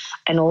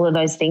and all of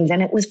those things.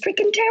 And it was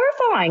freaking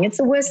terrifying. It's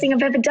the worst thing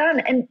I've ever done.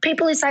 And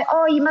people who say,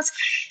 oh, you must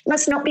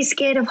not be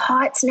scared of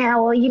heights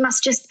now, or you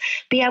must just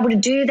be able to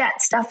do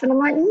that stuff. And I'm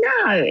like,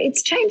 no,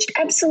 it's changed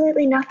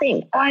absolutely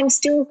nothing. I'm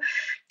still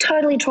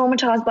totally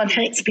traumatized by that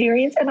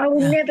experience, and I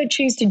will never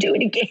choose to do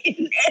it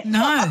again.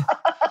 No.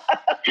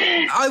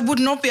 I would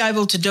not be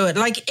able to do it.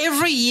 Like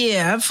every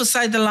year for,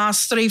 say, the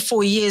last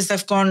 3-4 years,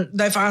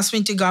 they've asked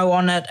me to go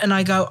on it, and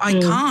I go, I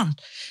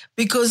can't,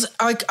 because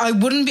I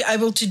wouldn't be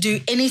able to do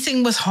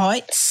anything with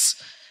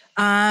heights,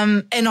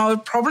 and I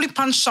would probably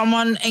punch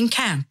someone in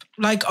camp.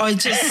 Like I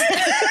just...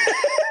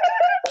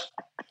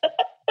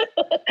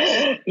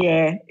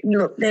 Yeah,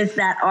 look, there's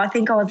that. I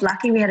think I was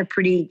lucky. We had a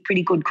pretty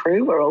good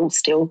crew. We're all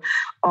still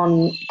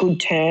on good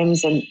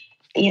terms, and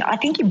I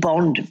think you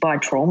bond by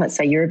trauma,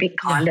 so you're a bit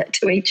kinder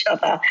to each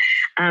other.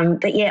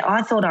 But yeah,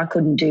 I thought I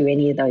couldn't do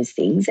any of those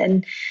things,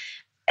 and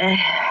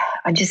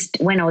I just,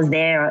 when I was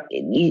there,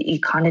 you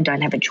kind of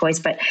don't have a choice.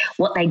 But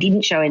what they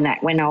didn't show in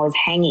that, when I was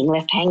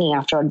left hanging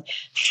after I'd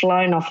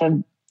flown off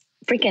a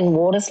freaking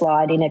water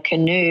slide in a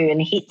canoe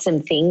and hit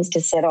some things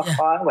to set off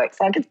fireworks.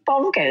 Like, it's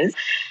bonkers.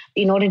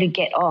 In order to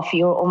get off,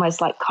 you're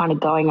almost like kind of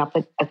going up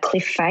a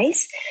cliff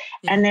face.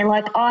 And they're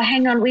like, oh,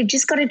 hang on, we've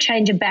just got to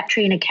change a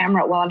battery in a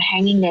camera while I'm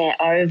hanging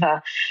there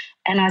over.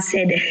 And I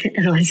said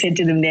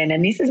to them then,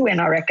 and this is when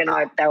I reckon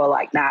they were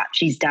like, nah,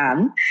 she's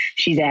done.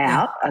 She's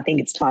out. I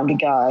think it's time to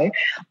go.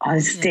 I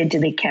said to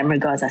the camera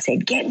guys, I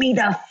said, get me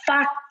the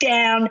fuck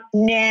down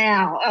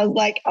now. I was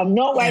like, I'm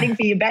not waiting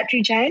for your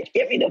battery change.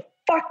 Get me the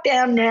fuck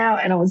down now.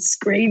 And I was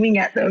screaming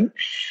at them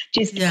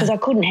just because I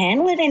couldn't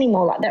handle it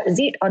anymore. Like, that was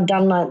it. I'd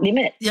done my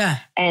limit. Yeah.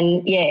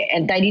 And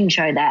they didn't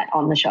show that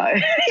on the show.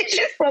 It's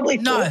just probably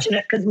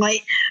fortunate because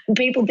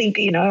people think,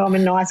 I'm a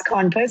nice,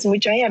 kind person,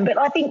 which I am. But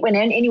I think when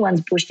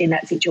anyone's pushed in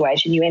that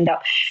situation, you end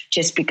up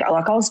just because,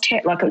 like, I was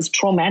it was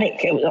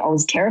traumatic. I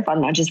was terrified,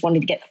 and I just wanted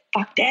to get the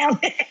fuck down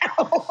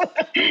now.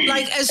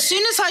 Like, as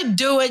soon as I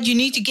do it, you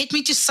need to get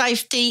me to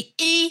safety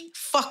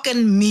fucking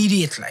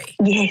immediately.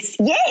 Yes,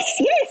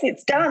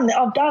 it's done.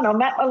 I'm done.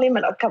 I'm at my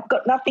limit. I've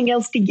got nothing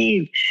else to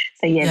give.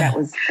 So, that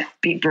was a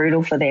bit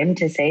brutal for them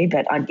to see.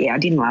 But, I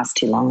didn't last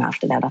too long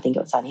after that. I think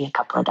it was only a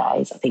couple of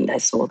days. I think they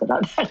saw that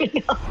I'd had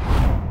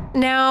enough.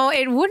 Now,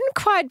 it wouldn't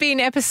quite be an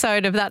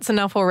episode of That's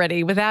Enough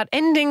Already without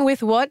ending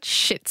with what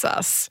shits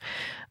us.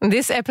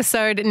 This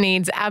episode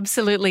needs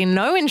absolutely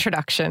no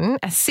introduction,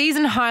 a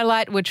season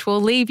highlight which will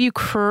leave you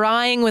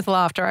crying with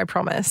laughter, I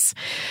promise.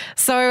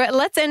 So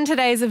let's end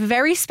today's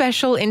very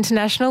special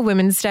International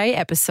Women's Day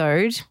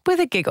episode with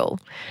a giggle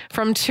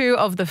from two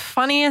of the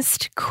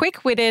funniest,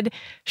 quick-witted,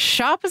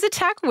 sharp as a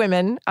tack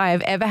women I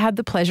have ever had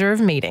the pleasure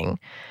of meeting.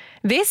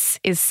 This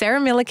is Sarah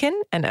Millican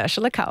and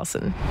Ursula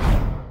Carlson.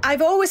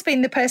 I've always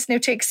been the person who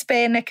takes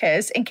spare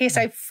knickers in case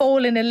I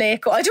fall in a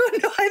lake, or I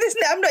don't know.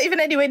 I'm not even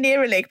anywhere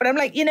near a lake, but I'm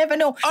like, you never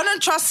know. I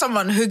don't trust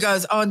someone who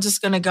goes, oh, I'm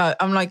just going to go.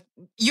 I'm like,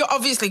 you're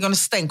obviously going to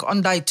stink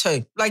on day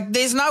 2. Like,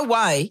 there's no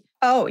way.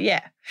 Oh,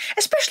 yeah.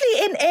 Especially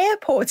in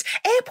airports.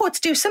 Airports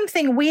do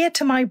something weird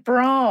to my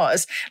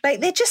bras.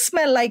 Like, they just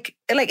smell like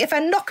if I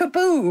knock a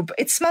boob,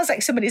 it smells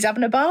like somebody's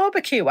having a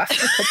barbecue after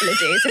a couple of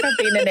days if I've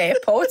been in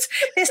airports.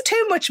 There's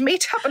too much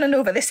meat happening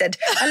over this end.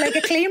 I like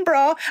a clean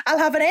bra. I'll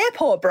have an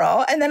airport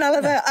bra, and then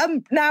I'll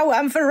have now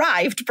I'm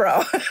arrived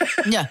bra.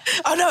 Yeah.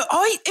 Oh, no,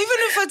 even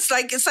if it's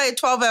like, say, a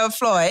 12-hour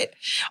flight,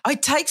 I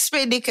take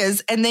spare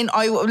knickers, and then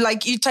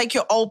you take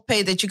your old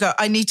pair that you go,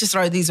 I need to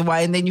throw these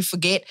away, and then you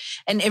forget.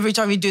 And every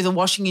time you do the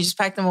washing, you just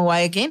pack them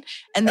away again.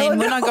 And then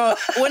when I go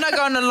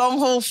on a long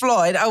haul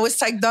flight, I always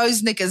take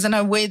those knickers and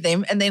I wear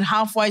them, and then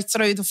halfway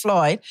through the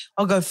flight,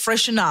 I'll go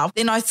freshen up.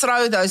 Then I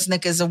throw those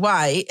knickers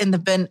away in the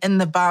bin in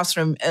the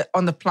bathroom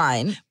on the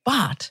plane.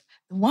 But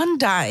one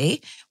day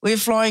we're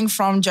flying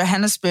from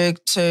Johannesburg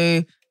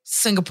to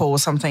Singapore or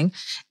something,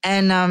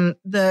 and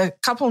the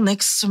couple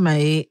next to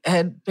me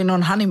had been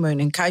on honeymoon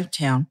in Cape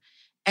Town,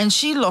 and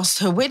she lost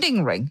her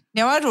wedding ring.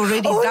 Now, I'd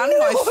already done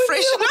my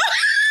freshen up.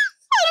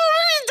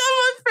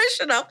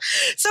 Up.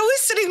 So we're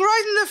sitting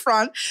right in the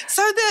front.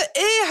 So the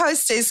air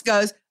hostess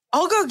goes,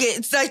 I'll go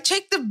get, they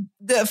check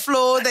the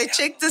floor, they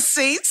check the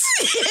seats.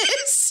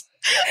 Yes.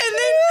 And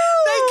then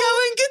they go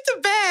and get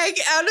the bag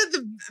out of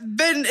the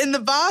bin in the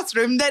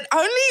bathroom that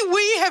only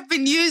we have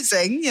been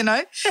using, and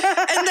they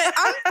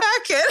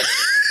unpack it.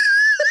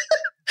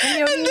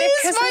 And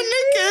there's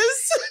my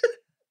knickers.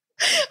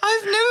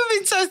 I've never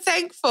been so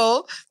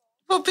thankful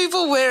for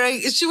people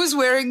wearing. She was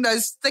wearing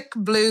those thick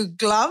blue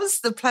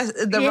gloves, the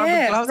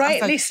rubber gloves.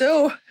 Rightly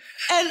so.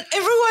 And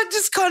everyone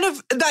just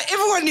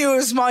everyone knew it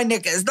was my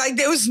knickers. Like,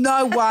 there was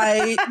no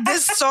way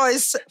this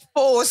size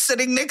 4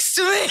 sitting next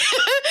to me.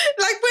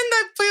 Like, when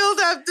they peeled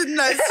up those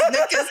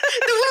knickers,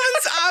 the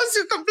woman's arms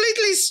were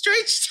completely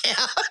stretched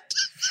out.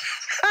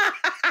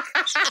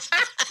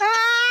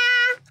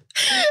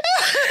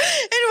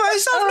 Anyway,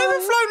 so I've never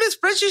flown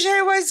with British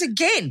Airways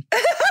again.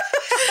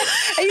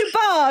 Are you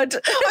barred?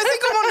 I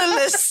think I'm on a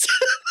list.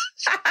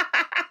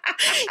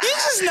 You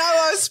just know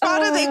I was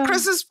part of their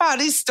Christmas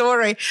party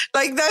story.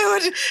 Like, they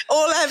would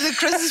all have the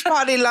Christmas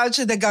party lunch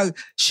and they go,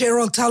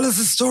 Cheryl, tell us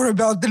a story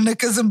about the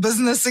knickers and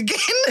business again.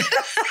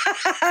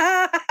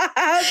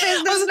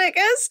 Business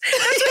knickers?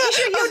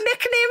 Your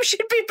nickname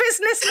should be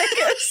Business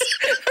Knickers.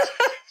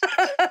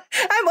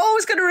 I'm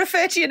always going to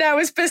refer to you now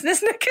as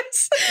Business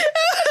Knickers.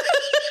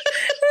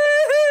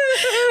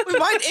 We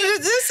might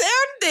edit this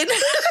out then.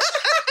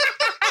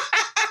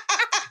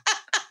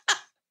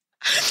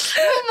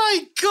 Oh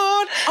my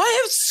God.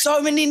 I have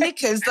so many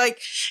knickers. Like,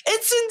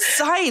 it's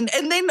insane.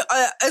 And then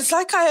it's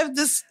like I have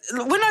this,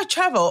 when I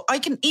travel, I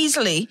can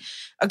easily,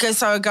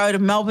 so I go to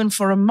Melbourne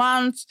for a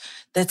month.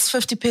 That's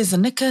 50 pairs of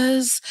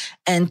knickers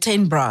and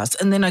 10 bras.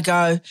 And then I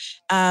go,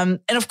 and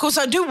of course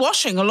I do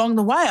washing along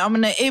the way. I'm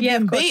in an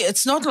Airbnb.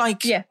 It's not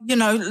like,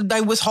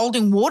 they're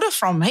withholding water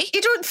from me.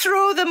 You don't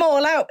throw them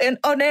all out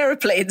on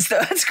airplanes, though.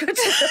 That's good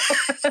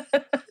to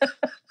know.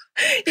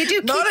 You do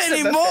keep not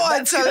anymore,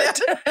 I tell you.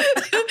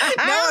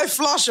 Now I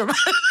flush them.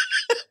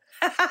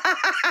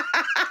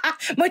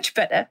 Much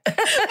better.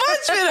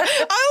 Much better.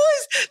 I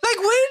always,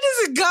 where does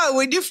it go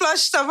when you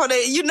flush stuff on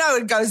it? You know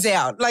it goes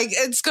out. Like,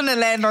 it's going to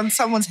land on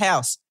someone's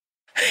house.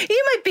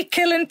 You might be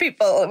killing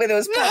people with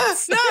those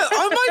pots. No,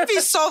 I might be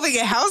solving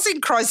a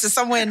housing crisis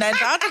somewhere in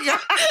Antarctica.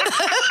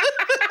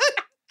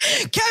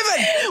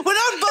 Kevin, we're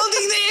not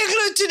building the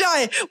igloo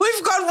today.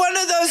 We've got one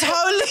of those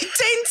holy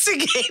tents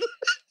again.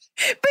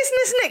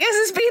 Business Knickers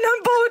has been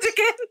on board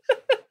again.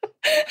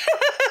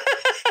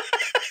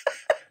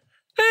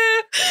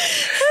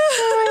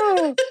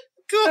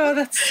 Oh,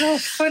 that's so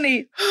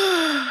funny.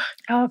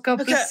 Oh,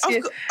 God bless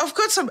you. I've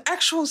got some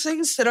actual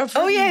things that I've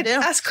written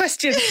down. Ask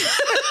questions.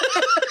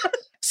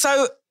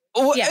 So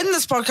in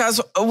this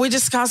podcast, we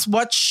discuss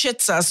what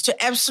shits us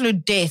to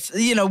absolute death.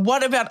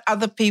 What about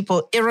other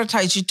people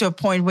irritates you to a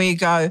point where you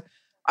go,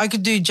 I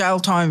could do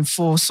jail time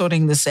for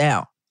sorting this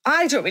out?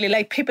 I don't really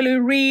like people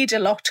who read a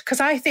lot because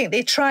I think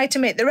they try to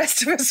make the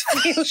rest of us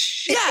feel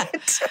shit. Yeah.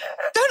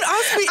 Don't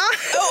ask me.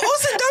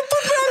 Also, don't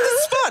put me on the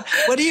spot.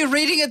 What are you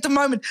reading at the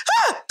moment?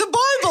 The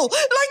Bible.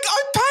 Like,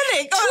 I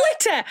panic.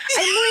 Twitter.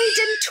 I'm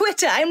reading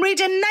Twitter. I'm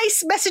reading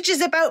nice messages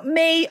about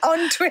me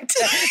on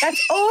Twitter.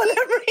 That's all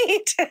I'm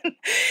reading.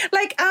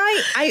 Like,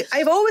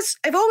 I've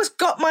always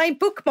got my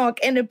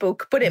bookmark in a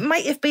book, but it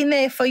might have been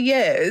there for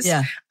years.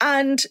 Yeah.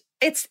 And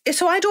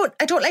so I don't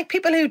like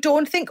people who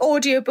don't think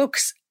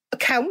audiobooks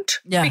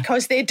count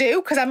because they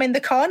do, because I'm in the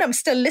car and I'm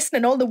still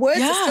listening, all the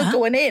words are still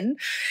going in.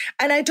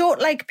 And I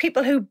don't like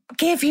people who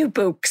give you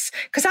books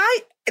because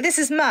this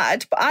is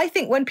mad, but I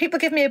think when people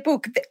give me a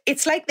book,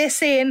 it's like they're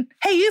saying,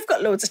 hey, you've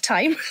got loads of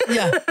time.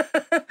 Yeah.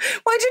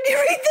 Why didn't you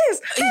read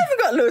this? I haven't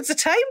got loads of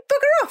time.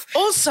 Bugger off.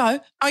 Also,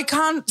 I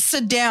can't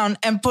sit down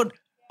and put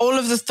all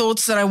of the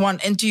thoughts that I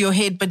want into your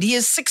head, but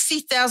here's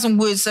 60,000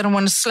 words that I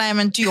want to slam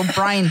into your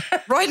brain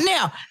right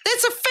now.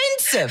 That's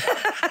offensive.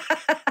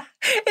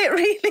 It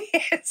really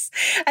is.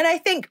 And I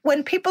think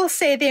when people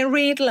say they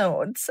read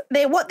loads,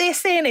 what they're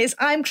saying is,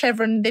 I'm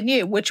cleverer than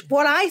you, which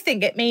what I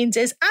think it means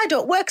is, I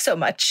don't work so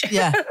much.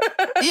 Yeah.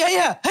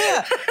 Yeah.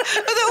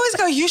 And they always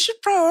go, you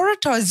should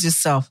prioritize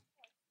yourself.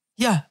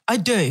 Yeah, I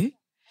do.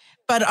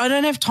 But I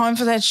don't have time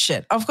for that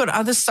shit. I've got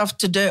other stuff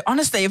to do.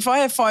 Honestly, if I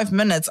have 5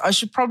 minutes, I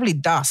should probably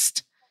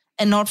dust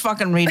and not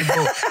fucking read a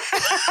book.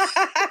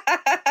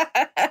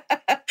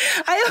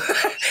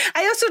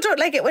 I also don't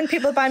like it when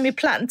people buy me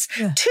plants.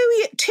 Yeah.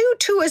 Two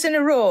tours in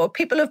a row,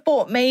 people have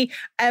bought me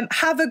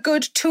Have a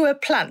Good Tour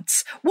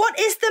plants. What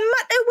is the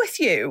matter with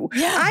you?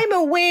 Yeah. I'm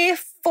away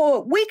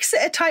for weeks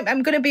at a time.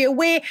 I'm going to be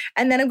away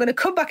and then I'm going to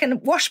come back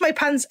and wash my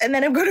pants and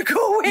then I'm going to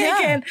go away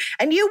again.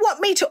 And you want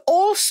me to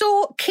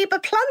also keep a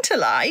plant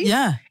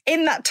alive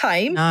in that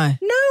time?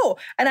 No.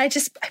 And I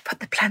put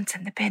the plants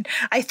in the bin.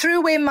 I threw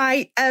away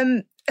my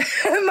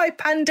my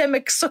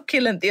pandemic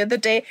succulent the other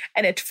day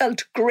and it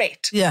felt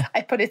great. Yeah.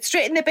 I put it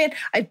straight in the bin.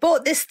 I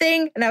bought this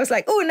thing and I was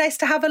like, oh, nice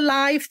to have a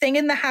live thing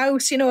in the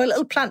house, a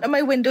little plant on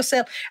my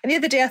windowsill. And the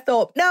other day I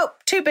thought, no,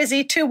 too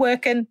busy, too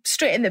working,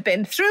 straight in the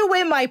bin. Threw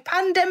away my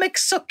pandemic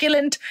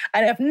succulent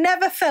and I've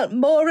never felt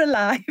more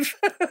alive.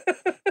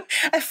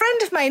 A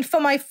friend of mine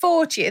for my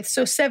 40th,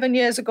 so 7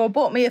 years ago,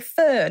 bought me a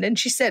fern and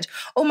she said,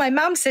 oh, my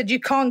mum said you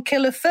can't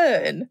kill a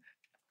fern.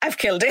 I've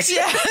killed it.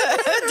 Yeah.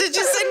 Did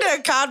you send her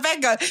a card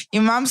back? Go,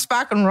 your mum's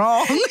fucking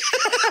wrong.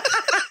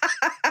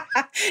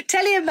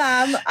 Tell your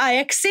mum I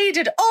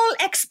exceeded all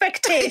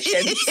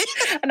expectations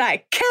and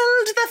I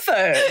killed the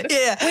fern.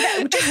 Yeah.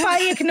 Just by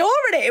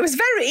ignoring it. It was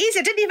very easy.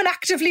 I didn't even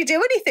actively do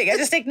anything. I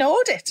just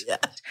ignored it. Yeah.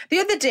 The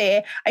other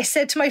day, I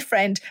said to my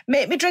friend,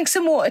 make me drink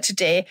some water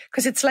today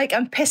because it's like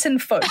I'm pissing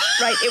fun,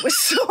 right? It was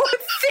so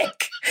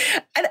thick.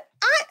 And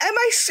am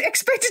I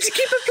expected to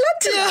keep a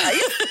plant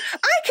alive?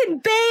 I can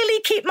barely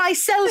keep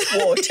myself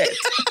watered.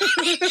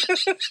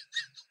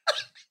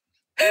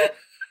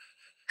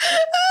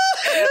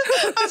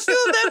 I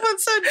feel that one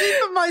so deep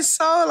in my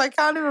soul, I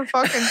can't even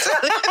fucking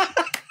tell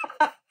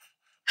it.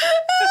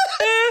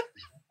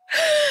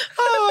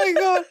 Oh my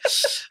God.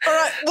 All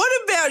right. What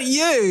about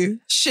you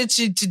shits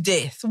you to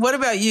death? What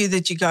about you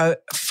that you go,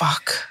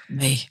 fuck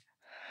me?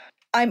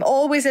 I'm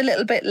always a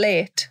little bit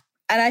late.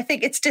 And I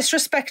think it's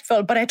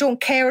disrespectful, but I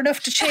don't care enough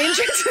to change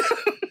it.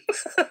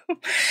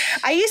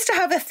 I used to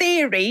have a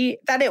theory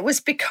that it was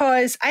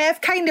because I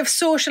have kind of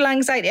social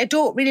anxiety. I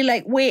don't really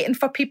like waiting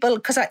for people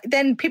because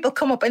then people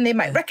come up and they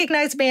might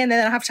recognize me and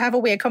then I have to have a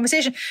weird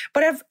conversation.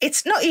 But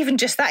it's not even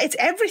just that. It's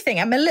everything.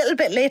 I'm a little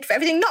bit late for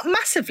everything. Not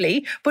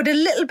massively, but a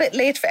little bit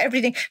late for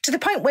everything to the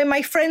point where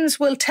my friends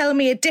will tell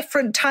me a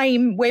different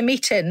time we're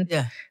meeting.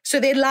 Yeah. So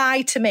they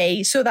lie to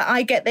me so that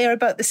I get there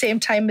about the same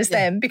time as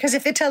them. Because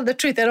if they tell the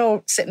truth, they're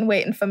all sitting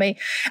waiting for me.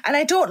 And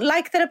I don't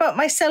like that about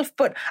myself,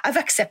 but I've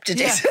accepted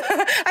it.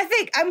 I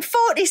think I'm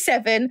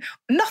 47.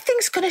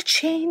 Nothing's going to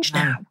change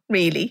now,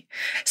 really.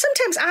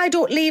 Sometimes I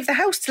don't leave the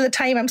house till the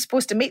time I'm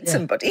supposed to meet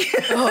somebody.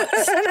 And I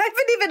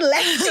haven't even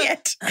left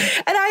yet.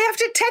 And I have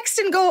to text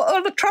and go,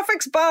 oh, the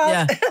traffic's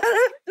bad.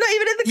 Not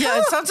even in the car.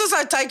 Yeah, sometimes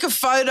I take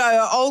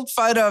an old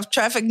photo of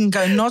traffic and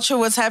go, not sure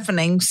what's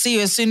happening. See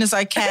you as soon as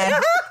I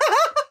can.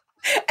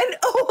 An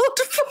old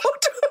photo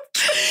of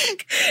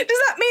traffic. Does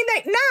that mean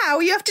that now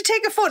you have to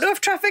take a photo of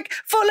traffic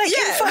for in 5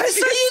 years? So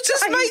you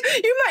just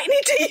you might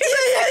need to use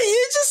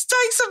you just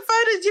take some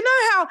photos. You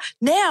know how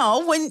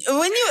now when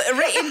you're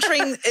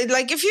re-entering,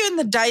 like if you're in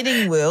the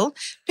dating world,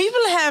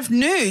 people have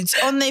nudes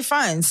on their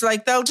phones.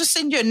 Like they'll just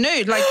send you a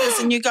nude like this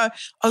and you go,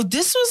 oh,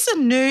 this was a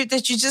nude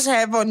that you just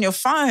have on your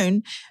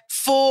phone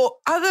for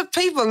other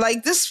people.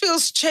 Like this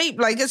feels cheap.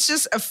 Like it's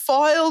just a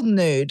filed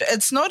nude.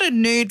 It's not a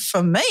nude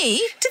for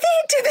me. Do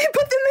they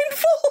put them in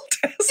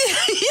folders?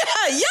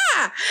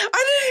 Yeah.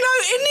 I didn't know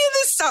any of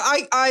this stuff.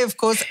 I of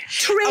course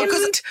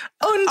trimmed,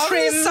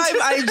 untrimmed. I'm the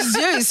same age as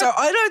you, so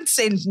I don't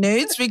send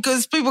nudes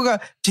because people go,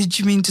 did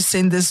you mean to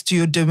send this to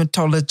your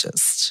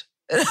dermatologist?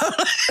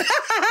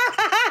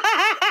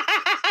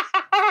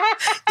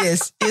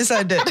 Yes,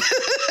 I did.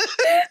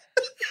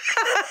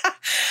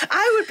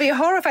 I would be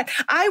horrified.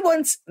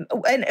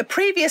 A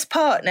previous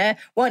partner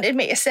wanted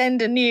me to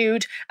send a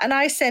nude and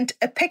I sent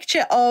a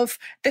picture of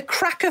the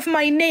crack of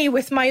my knee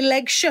with my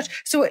leg shut.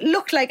 So it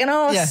looked like an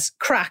arse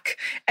crack.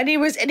 And he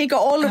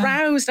got all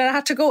aroused and I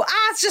had to go,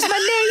 it's just my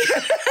knee.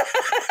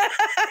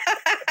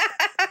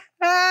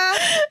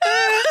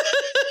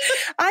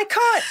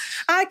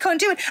 I can't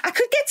do it. I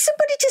could get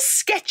somebody to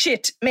sketch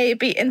it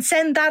maybe and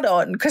send that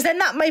on because then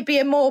that might be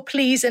a more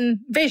pleasing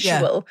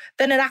visual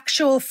than an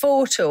actual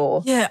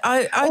photo. Yeah,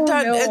 I don't.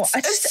 No.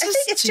 I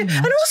think it's too much.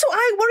 And also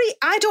I worry.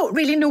 I don't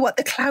really know what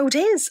the cloud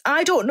is.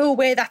 I don't know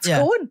where that's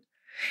going.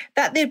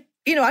 I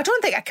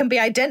don't think I can be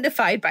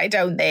identified by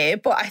down there.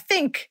 But I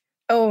think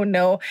Oh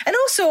no. And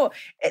also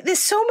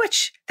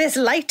there's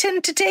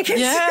lighting to take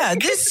into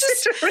this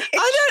is,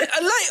 I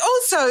don't, like,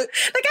 also. Like,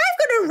 I've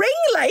got a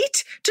ring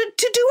light to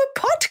do a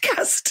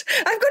podcast.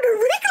 I've got a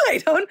ring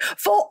light on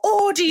for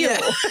audio.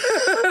 Yeah.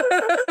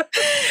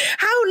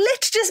 How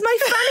lit does my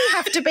fanny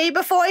have to be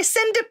before I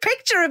send a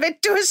picture of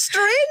it to a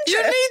stranger?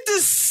 You need the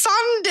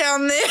sun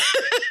down there.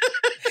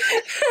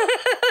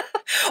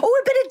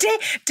 Oh, a bit of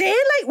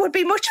daylight would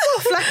be much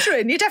more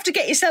flattering. You'd have to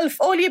get yourself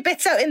all your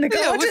bits out in the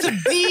garden. With the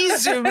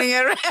bees zooming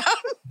around.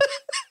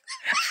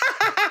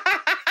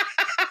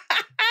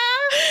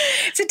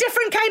 It's a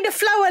different kind of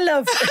flower,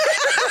 love.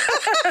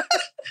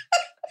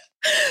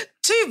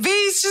 Two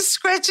bees just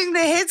scratching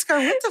their heads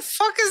going, what the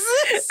fuck is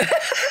this?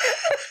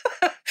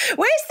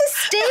 Where's the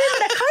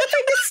stamen? I can't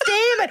find the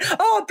stamen.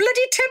 Oh,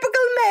 bloody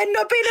typical men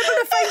not being able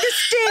to find the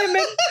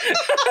stamen.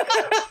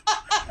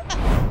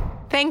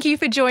 Thank you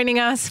for joining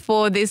us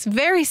for this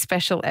very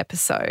special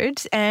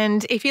episode.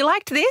 And if you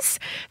liked this,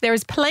 there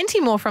is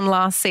plenty more from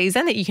last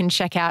season that you can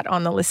check out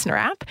on the Listener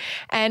app,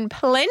 and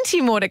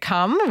plenty more to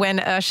come when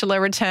Ursula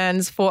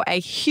returns for a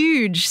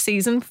huge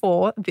season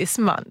 4 this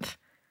month.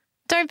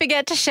 Don't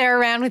forget to share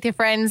around with your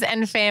friends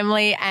and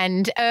family,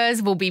 and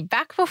Urs will be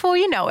back before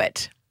you know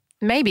it.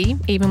 Maybe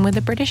even with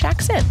a British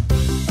accent.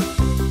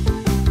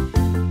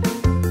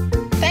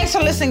 Thanks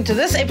for listening to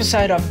this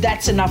episode of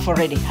That's Enough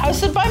Already,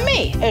 hosted by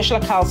me, Ursula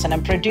Carlson,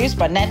 and produced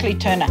by Natalie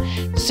Turner.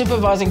 The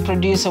supervising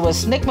producer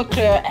was Nick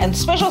McClure, and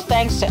special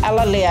thanks to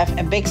Ella Leaf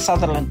and Beck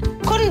Sutherland.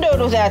 Couldn't do it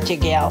without you,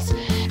 gals.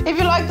 If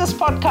you like this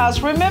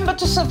podcast, remember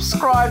to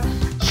subscribe,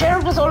 share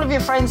it with all of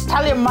your friends,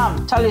 tell your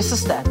mum, tell your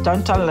sister.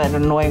 Don't tell that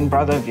annoying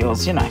brother of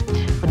yours,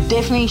 but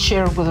definitely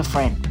share it with a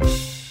friend.